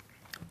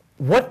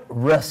 what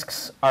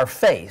risks are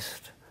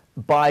faced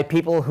by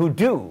people who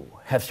do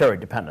have steroid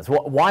dependence?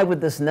 Why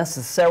would this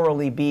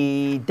necessarily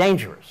be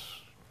dangerous?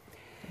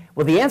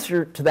 Well, the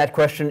answer to that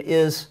question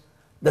is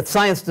that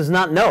science does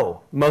not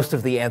know most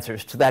of the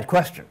answers to that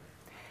question.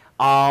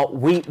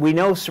 We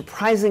know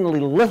surprisingly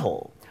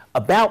little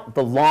about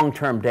the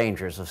long-term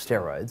dangers of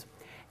steroids,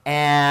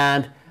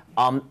 and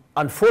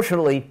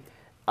unfortunately,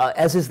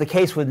 as is the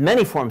case with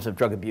many forms of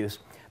drug abuse,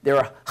 there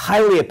are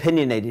highly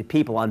opinionated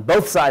people on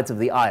both sides of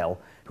the aisle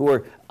who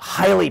are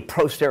highly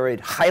pro-steroid,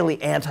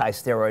 highly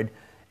anti-steroid,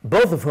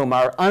 both of whom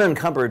are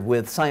unencumbered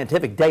with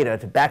scientific data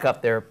to back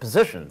up their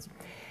positions.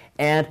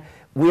 And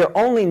we are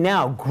only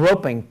now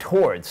groping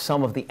towards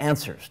some of the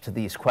answers to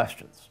these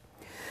questions.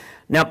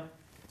 Now,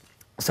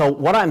 so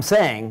what I'm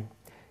saying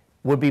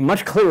would be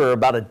much clearer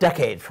about a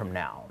decade from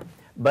now.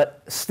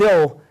 But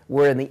still,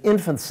 we're in the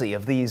infancy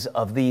of these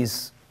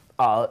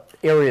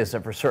areas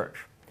of research.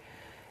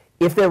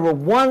 If there were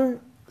one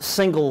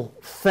single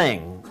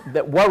thing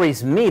that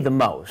worries me the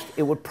most,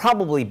 it would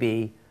probably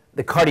be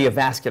the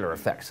cardiovascular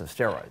effects of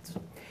steroids.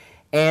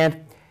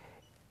 And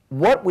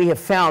what we have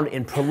found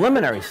in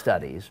preliminary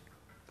studies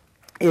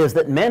is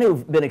that men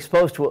who've been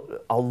exposed to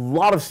a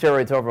lot of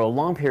steroids over a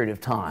long period of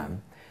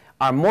time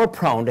are more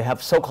prone to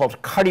have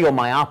so-called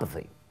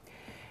cardiomyopathy.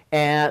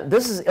 And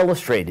this is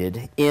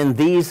illustrated in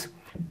these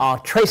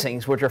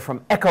tracings, which are from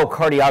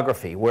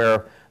echocardiography,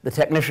 where the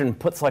technician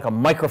puts like a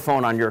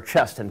microphone on your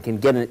chest and can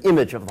get an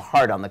image of the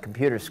heart on the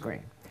computer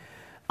screen.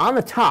 On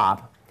the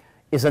top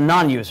is a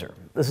non-user.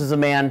 This is a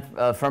man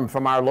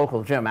from our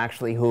local gym,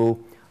 actually,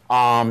 who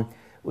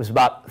was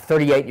about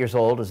 38 years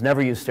old, has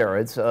never used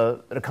steroids,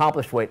 an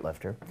accomplished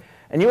weightlifter.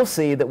 And you'll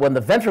see that when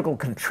the ventricle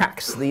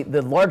contracts,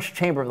 the large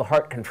chamber of the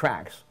heart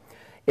contracts,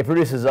 it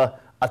produces a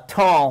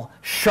tall,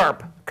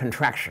 sharp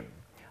contraction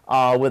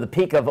with a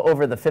peak of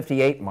over the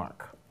 58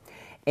 mark.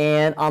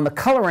 And on the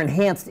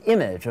color-enhanced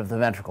image of the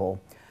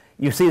ventricle,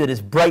 you see that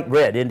it's bright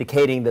red,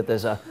 indicating that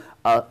there's a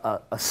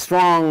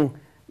strong,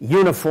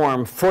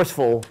 uniform,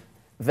 forceful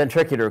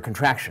ventricular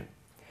contraction.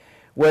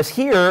 Whereas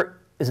here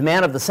is a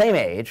man of the same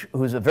age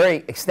who's a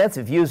very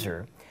extensive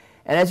user.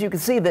 And as you can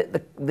see,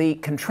 the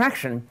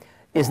contraction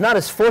is not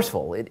as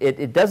forceful.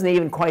 It doesn't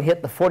even quite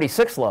hit the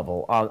 46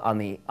 level on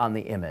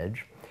the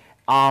image.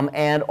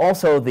 And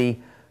also the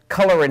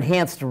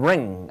color-enhanced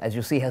ring, as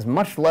you see, has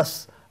much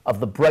less of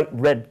the bright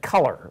red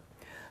color,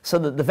 so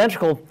that the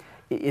ventricle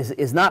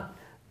is not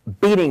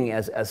beating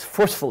as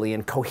forcefully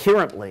and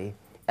coherently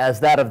as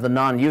that of the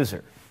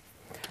non-user.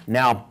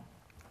 Now,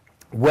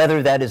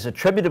 whether that is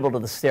attributable to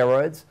the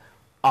steroids,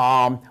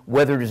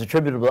 whether it is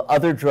attributable to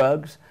other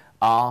drugs,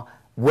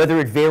 whether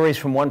it varies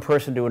from one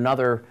person to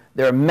another,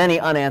 there are many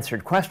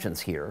unanswered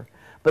questions here,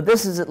 but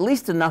this is at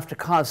least enough to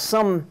cause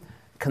some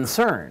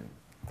concern.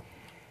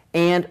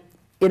 And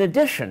in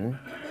addition,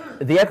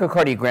 the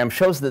echocardiogram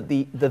shows that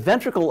the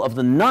ventricle of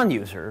the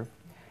non-user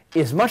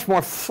is much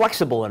more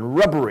flexible and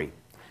rubbery,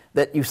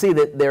 that you see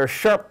that there are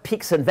sharp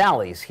peaks and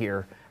valleys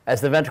here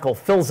as the ventricle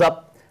fills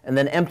up and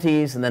then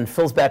empties and then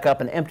fills back up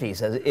and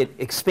empties as it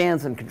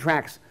expands and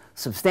contracts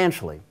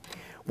substantially.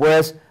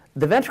 Whereas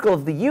the ventricle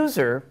of the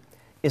user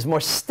is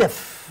more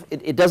stiff.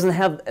 It doesn't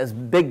have as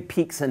big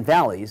peaks and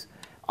valleys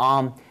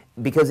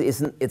because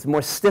it's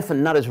more stiff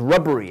and not as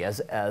rubbery as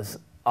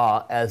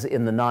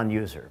in the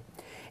non-user.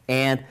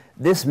 And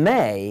this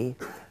may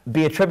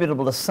be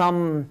attributable to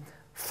some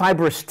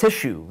fibrous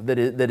tissue that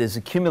is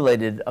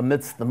accumulated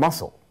amidst the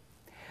muscle.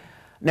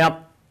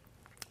 Now,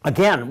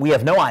 again, we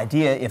have no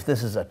idea if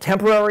this is a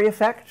temporary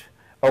effect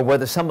or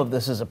whether some of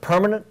this is a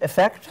permanent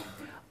effect.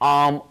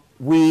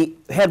 We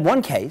had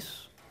one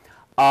case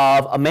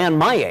of a man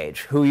my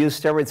age who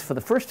used steroids for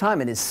the first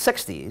time in his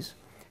 60s.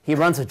 He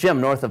runs a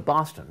gym north of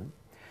Boston,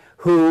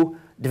 who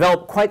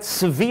developed quite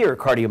severe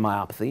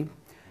cardiomyopathy,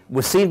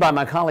 was seen by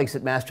my colleagues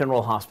at Mass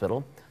General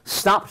Hospital,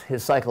 stopped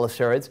his cycle of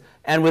steroids,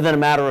 and within a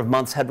matter of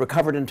months had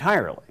recovered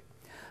entirely.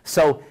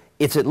 So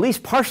it's at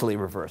least partially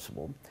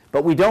reversible,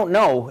 but we don't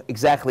know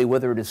exactly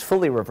whether it is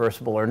fully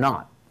reversible or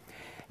not.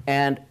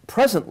 And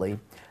presently,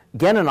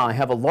 Gen and I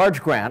have a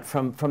large grant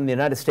from the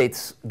United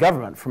States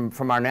government,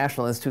 from our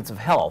National Institutes of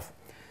Health,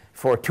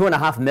 for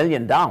 $2.5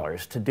 million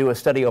to do a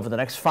study over the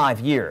next 5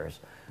 years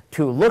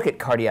to look at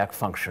cardiac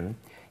function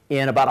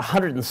in about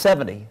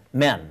 170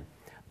 men,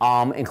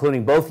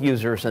 including both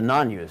users and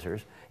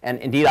non-users. And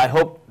indeed, I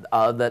hope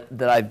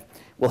that I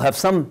will have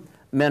some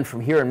men from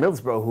here in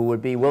Middlesbrough who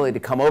would be willing to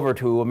come over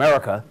to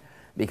America,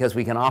 because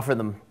we can offer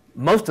them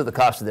most of the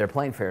cost of their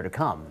plane fare to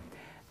come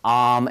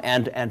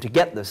and to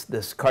get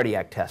this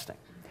cardiac testing.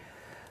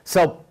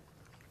 So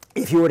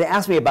if you were to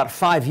ask me about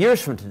 5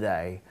 years from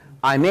today,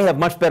 I may have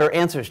much better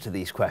answers to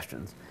these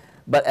questions.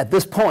 But at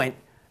this point,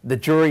 the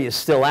jury is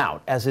still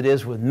out, as it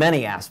is with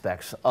many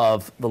aspects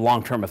of the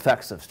long-term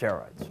effects of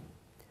steroids.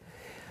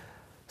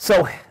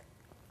 So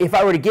if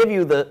I were to give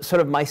you the sort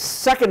of my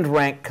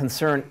second-rank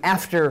concern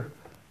after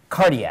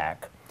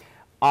cardiac,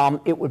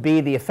 it would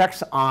be the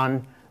effects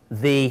on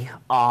the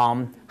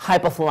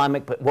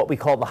hypothalamic, what we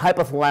call the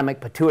hypothalamic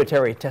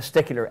pituitary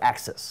testicular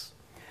axis.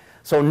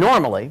 So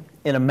normally,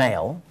 in a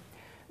male,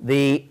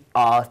 the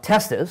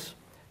testis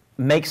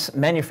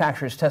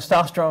manufactures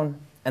testosterone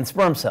and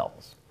sperm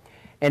cells.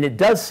 And it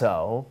does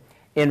so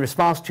in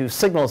response to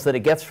signals that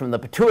it gets from the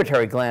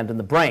pituitary gland in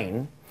the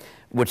brain,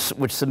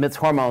 which submits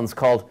hormones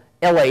called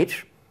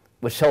LH,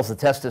 which tells the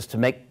testis to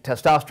make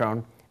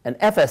testosterone, and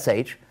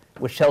FSH,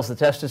 which tells the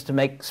testis to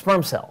make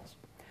sperm cells.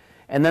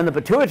 And then the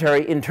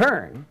pituitary, in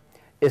turn,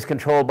 is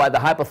controlled by the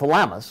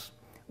hypothalamus,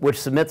 which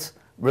submits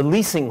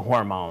releasing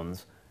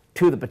hormones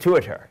to the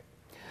pituitary.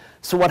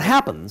 So what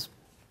happens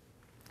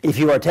if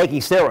you are taking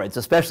steroids,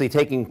 especially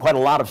taking quite a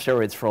lot of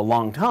steroids for a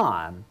long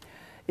time,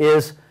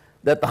 is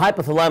that the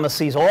hypothalamus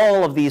sees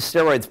all of these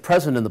steroids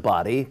present in the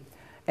body,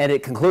 and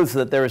it concludes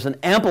that there is an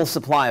ample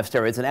supply of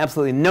steroids and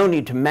absolutely no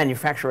need to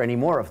manufacture any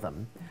more of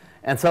them.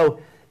 And so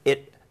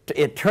it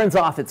it turns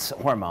off its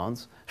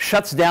hormones,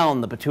 shuts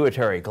down the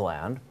pituitary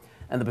gland,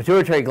 and the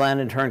pituitary gland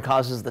in turn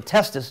causes the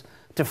testis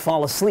to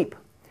fall asleep,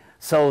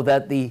 so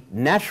that the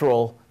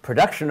natural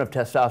production of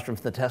testosterone from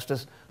the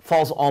testis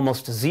falls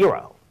almost to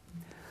zero.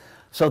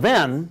 So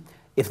then,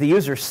 if the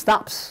user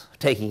stops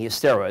taking his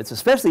steroids,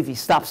 especially if he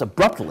stops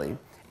abruptly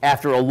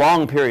after a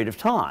long period of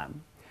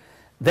time,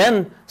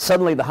 then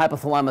suddenly the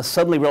hypothalamus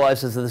suddenly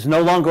realizes that there's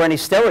no longer any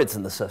steroids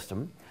in the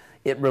system.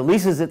 It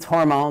releases its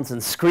hormones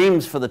and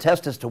screams for the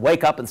testis to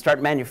wake up and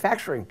start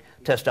manufacturing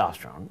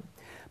testosterone.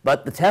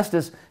 But the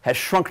testis has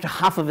shrunk to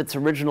half of its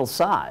original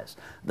size.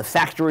 The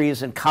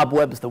factories and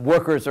cobwebs, the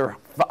workers are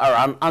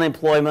on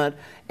unemployment,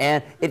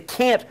 and it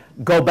can't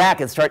go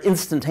back and start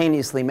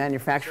instantaneously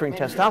manufacturing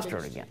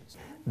testosterone again.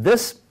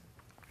 This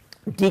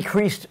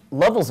decreased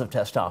levels of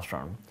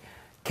testosterone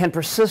can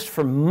persist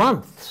for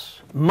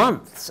months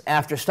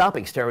after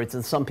stopping steroids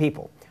in some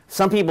people.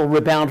 Some people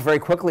rebound very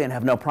quickly and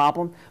have no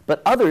problem,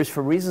 but others,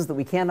 for reasons that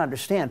we can't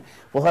understand,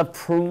 will have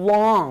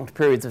prolonged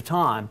periods of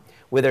time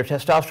where their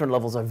testosterone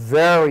levels are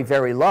very,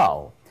 very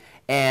low,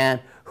 and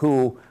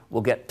who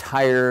will get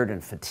tired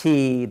and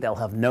fatigued, they'll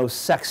have no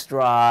sex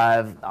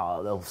drive,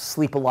 they'll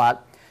sleep a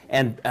lot,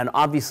 and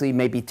obviously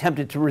may be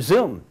tempted to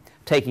resume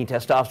taking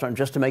testosterone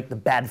just to make the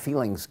bad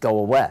feelings go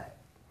away.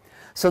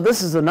 So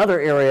this is another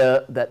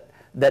area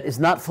that is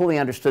not fully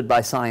understood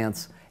by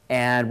science,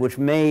 and which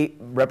may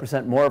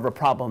represent more of a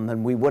problem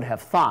than we would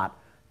have thought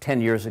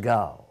 10 years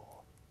ago.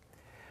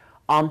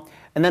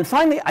 And then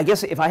finally, I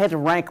guess if I had to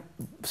rank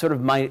sort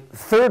of my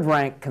third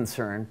rank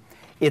concern,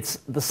 it's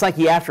the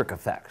psychiatric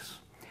effects.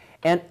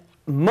 And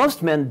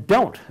most men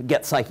don't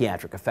get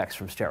psychiatric effects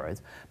from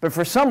steroids, but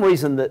for some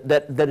reason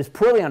that is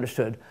poorly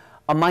understood,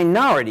 a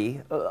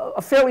minority,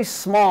 a fairly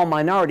small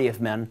minority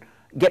of men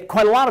get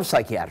quite a lot of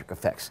psychiatric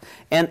effects.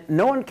 And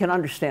no one can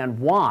understand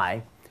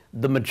why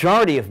the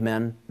majority of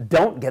men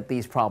don't get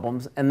these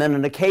problems, and then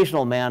an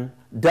occasional man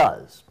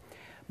does.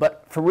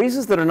 But for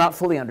reasons that are not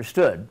fully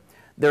understood,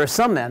 there are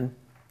some men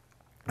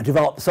who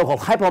develop so-called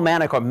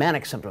hypomanic or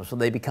manic symptoms, so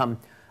they become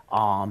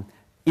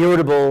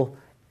irritable,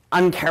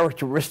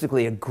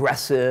 uncharacteristically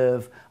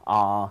aggressive,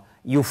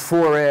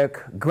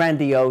 euphoric,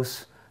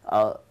 grandiose,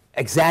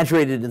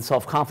 exaggerated in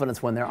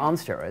self-confidence when they're on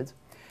steroids.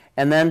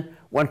 And then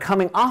when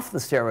coming off the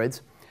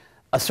steroids,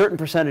 a certain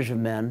percentage of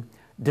men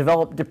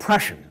develop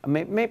depression.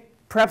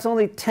 Perhaps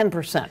only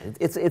 10%.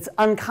 It's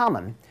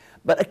uncommon,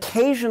 but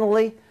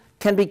occasionally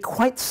can be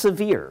quite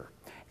severe.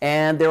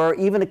 And there are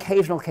even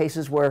occasional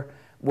cases where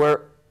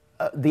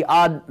the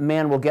odd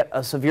man will get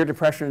a severe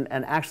depression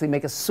and actually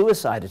make a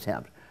suicide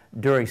attempt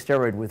during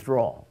steroid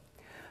withdrawal.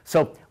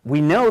 So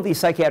we know these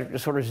psychiatric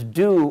disorders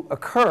do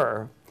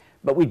occur,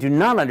 but we do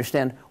not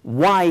understand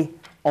why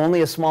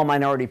only a small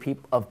minority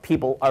of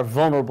people are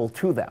vulnerable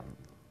to them.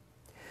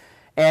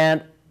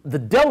 And the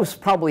dose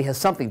probably has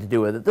something to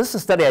do with it. This is a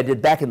study I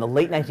did back in the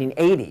late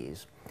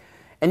 1980s.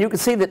 And you can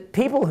see that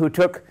people who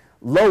took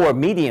low or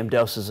medium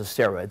doses of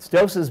steroids,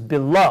 doses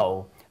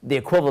below the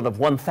equivalent of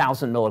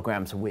 1,000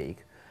 milligrams a week,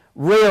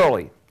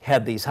 rarely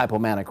had these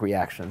hypomanic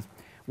reactions,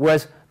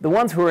 whereas the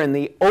ones who were in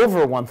the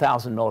over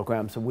 1,000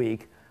 milligrams a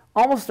week,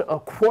 almost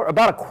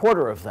about a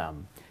quarter of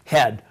them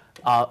had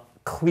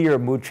clear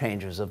mood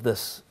changes of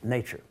this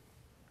nature.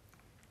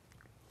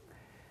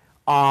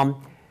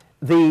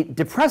 The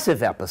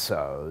depressive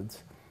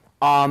episodes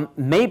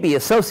may be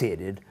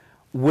associated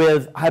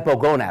with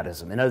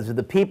hypogonadism. In other words,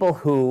 the people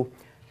who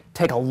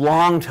take a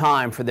long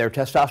time for their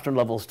testosterone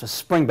levels to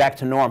spring back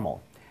to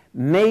normal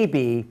may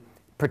be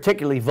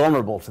particularly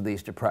vulnerable to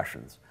these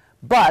depressions.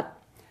 But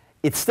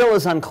it still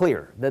is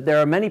unclear that there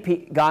are many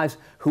guys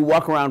who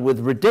walk around with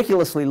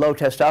ridiculously low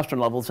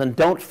testosterone levels and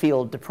don't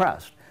feel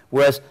depressed,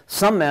 whereas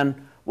some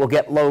men will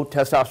get low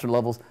testosterone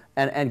levels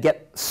and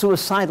get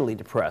suicidally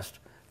depressed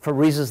for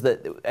reasons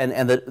that,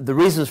 the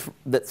reasons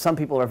that some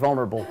people are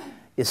vulnerable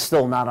is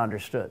still not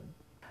understood.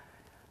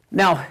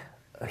 Now,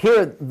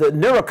 here, the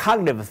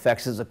neurocognitive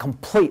effects is a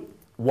complete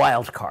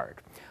wild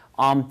card.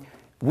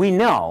 We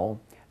know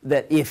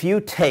that if you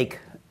take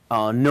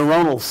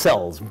neuronal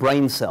cells,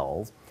 brain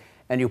cells,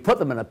 and you put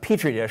them in a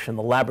petri dish in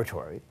the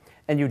laboratory,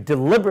 and you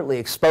deliberately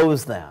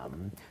expose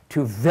them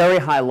to very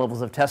high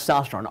levels of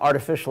testosterone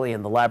artificially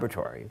in the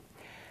laboratory,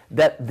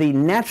 that the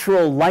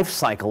natural life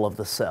cycle of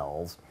the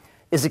cells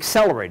is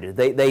accelerated.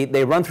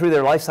 They run through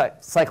their life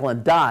cycle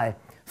and die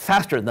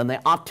faster than they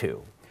ought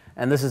to.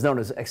 And this is known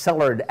as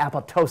accelerated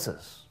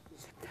apoptosis.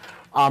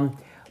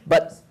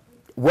 But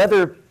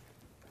whether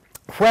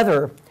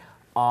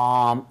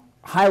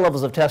high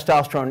levels of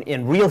testosterone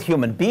in real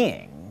human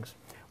beings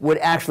would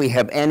actually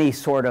have any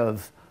sort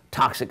of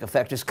toxic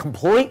effect is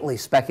completely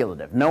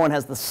speculative. No one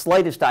has the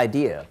slightest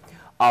idea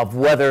of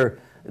whether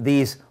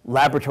these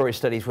laboratory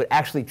studies would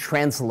actually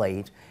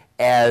translate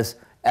as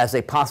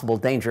a possible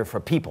danger for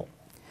people.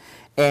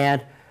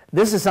 And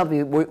this is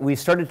something we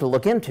started to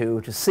look into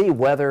to see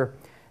whether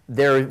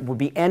there would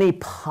be any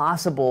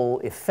possible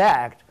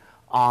effect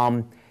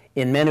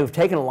in men who've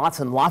taken lots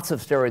and lots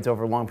of steroids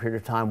over a long period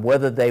of time,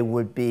 whether they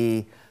would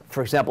be,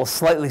 for example,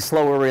 slightly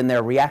slower in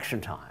their reaction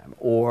time,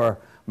 or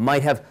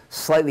might have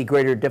slightly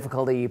greater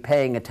difficulty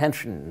paying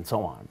attention and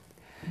so on.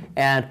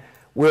 And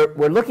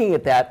we're looking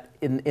at that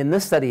in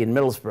this study in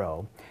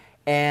Middlesbrough,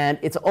 and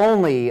it's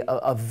only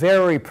a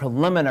very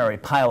preliminary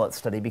pilot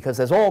study because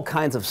there's all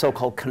kinds of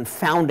so-called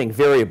confounding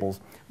variables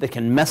that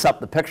can mess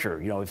up the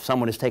picture. You know, if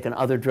someone has taken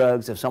other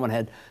drugs, if someone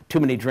had too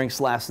many drinks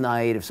last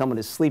night, if someone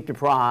is sleep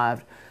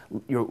deprived,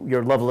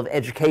 your level of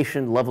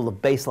education, level of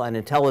baseline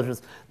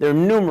intelligence. There are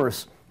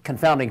numerous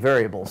confounding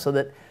variables, so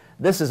that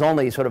this is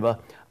only sort of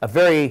a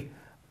very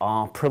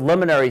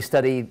preliminary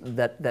study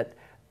that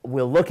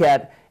we'll look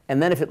at,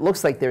 and then if it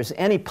looks like there's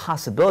any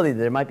possibility that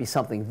there might be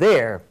something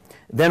there,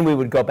 then we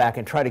would go back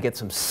and try to get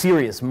some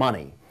serious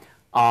money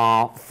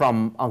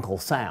from Uncle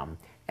Sam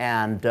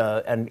and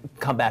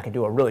come back and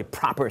do a really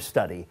proper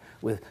study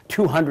with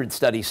 200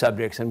 study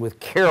subjects and with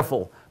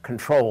careful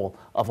control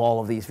of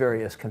all of these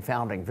various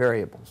confounding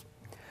variables.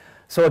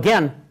 So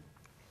again,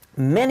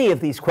 many of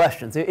these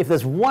questions, if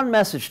there's one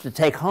message to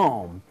take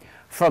home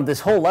from this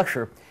whole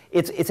lecture,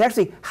 it's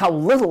actually how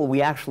little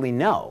we actually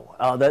know,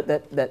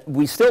 that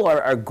we still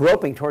are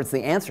groping towards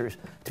the answers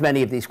to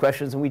many of these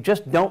questions, and we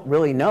just don't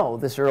really know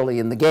this early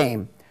in the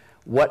game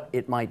what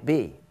it might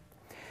be.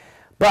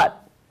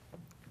 But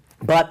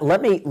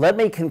let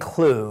me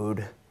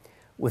conclude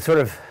with sort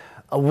of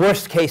a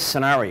worst case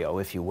scenario,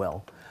 if you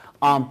will.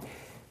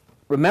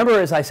 Remember,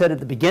 as I said at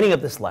the beginning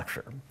of this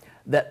lecture,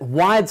 that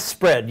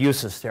widespread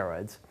use of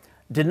steroids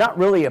did not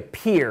really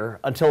appear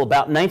until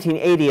about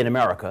 1980 in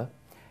America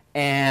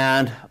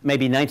and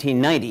maybe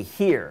 1990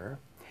 here.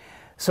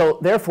 So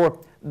therefore,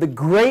 the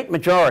great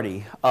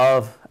majority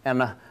of,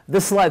 and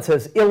this slide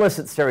says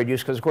illicit steroid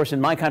use, because of course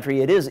in my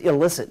country it is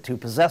illicit to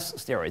possess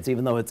steroids,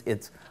 even though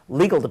it's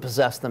legal to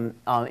possess them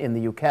in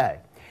the UK.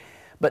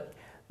 But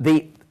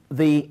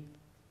the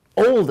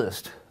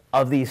oldest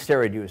of these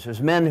steroid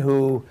users, men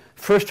who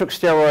first took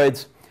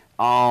steroids,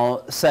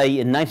 say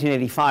in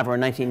 1985 or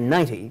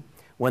 1990,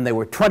 when they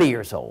were 20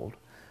 years old,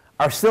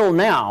 are still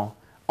now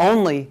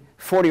only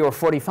 40 or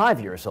 45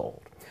 years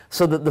old.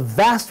 So that the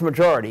vast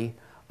majority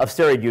of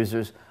steroid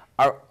users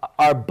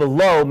are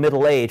below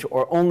middle age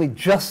or only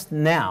just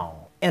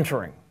now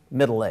entering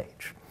middle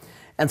age.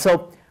 And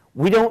so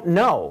we don't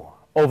know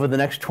over the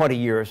next 20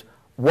 years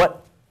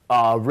what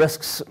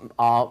risks,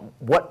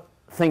 what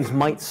things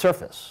might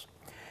surface.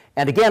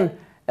 And again,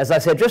 as I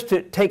said, just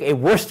to take a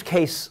worst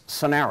case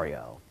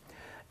scenario,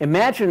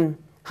 imagine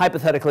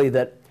hypothetically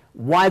that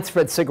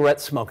widespread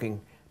cigarette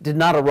smoking did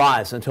not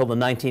arise until the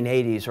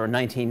 1980s or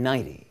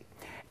 1990,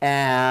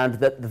 and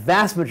that the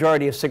vast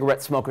majority of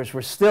cigarette smokers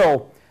were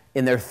still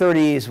in their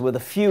 30s with a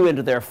few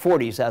into their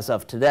 40s as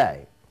of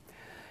today.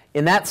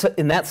 In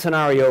that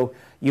scenario,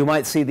 you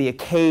might see the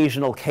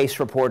occasional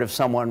case report of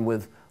someone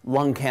with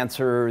lung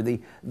cancer,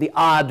 the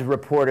odd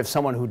report of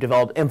someone who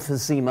developed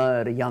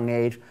emphysema at a young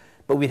age,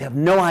 but we'd have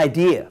no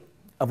idea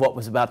of what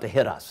was about to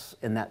hit us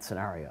in that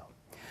scenario.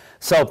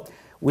 So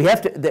we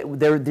have to,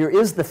 there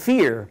is the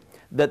fear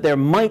that there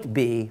might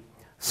be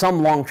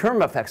some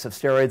long-term effects of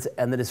steroids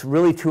and that it's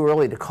really too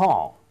early to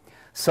call.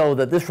 So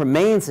that this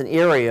remains an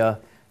area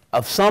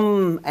of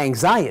some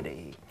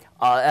anxiety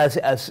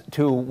as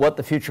to what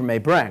the future may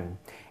bring.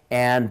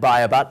 And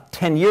by about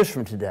 10 years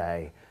from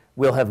today,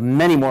 we'll have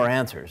many more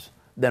answers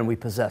than we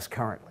possess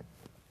currently.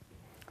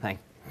 Thank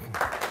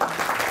you.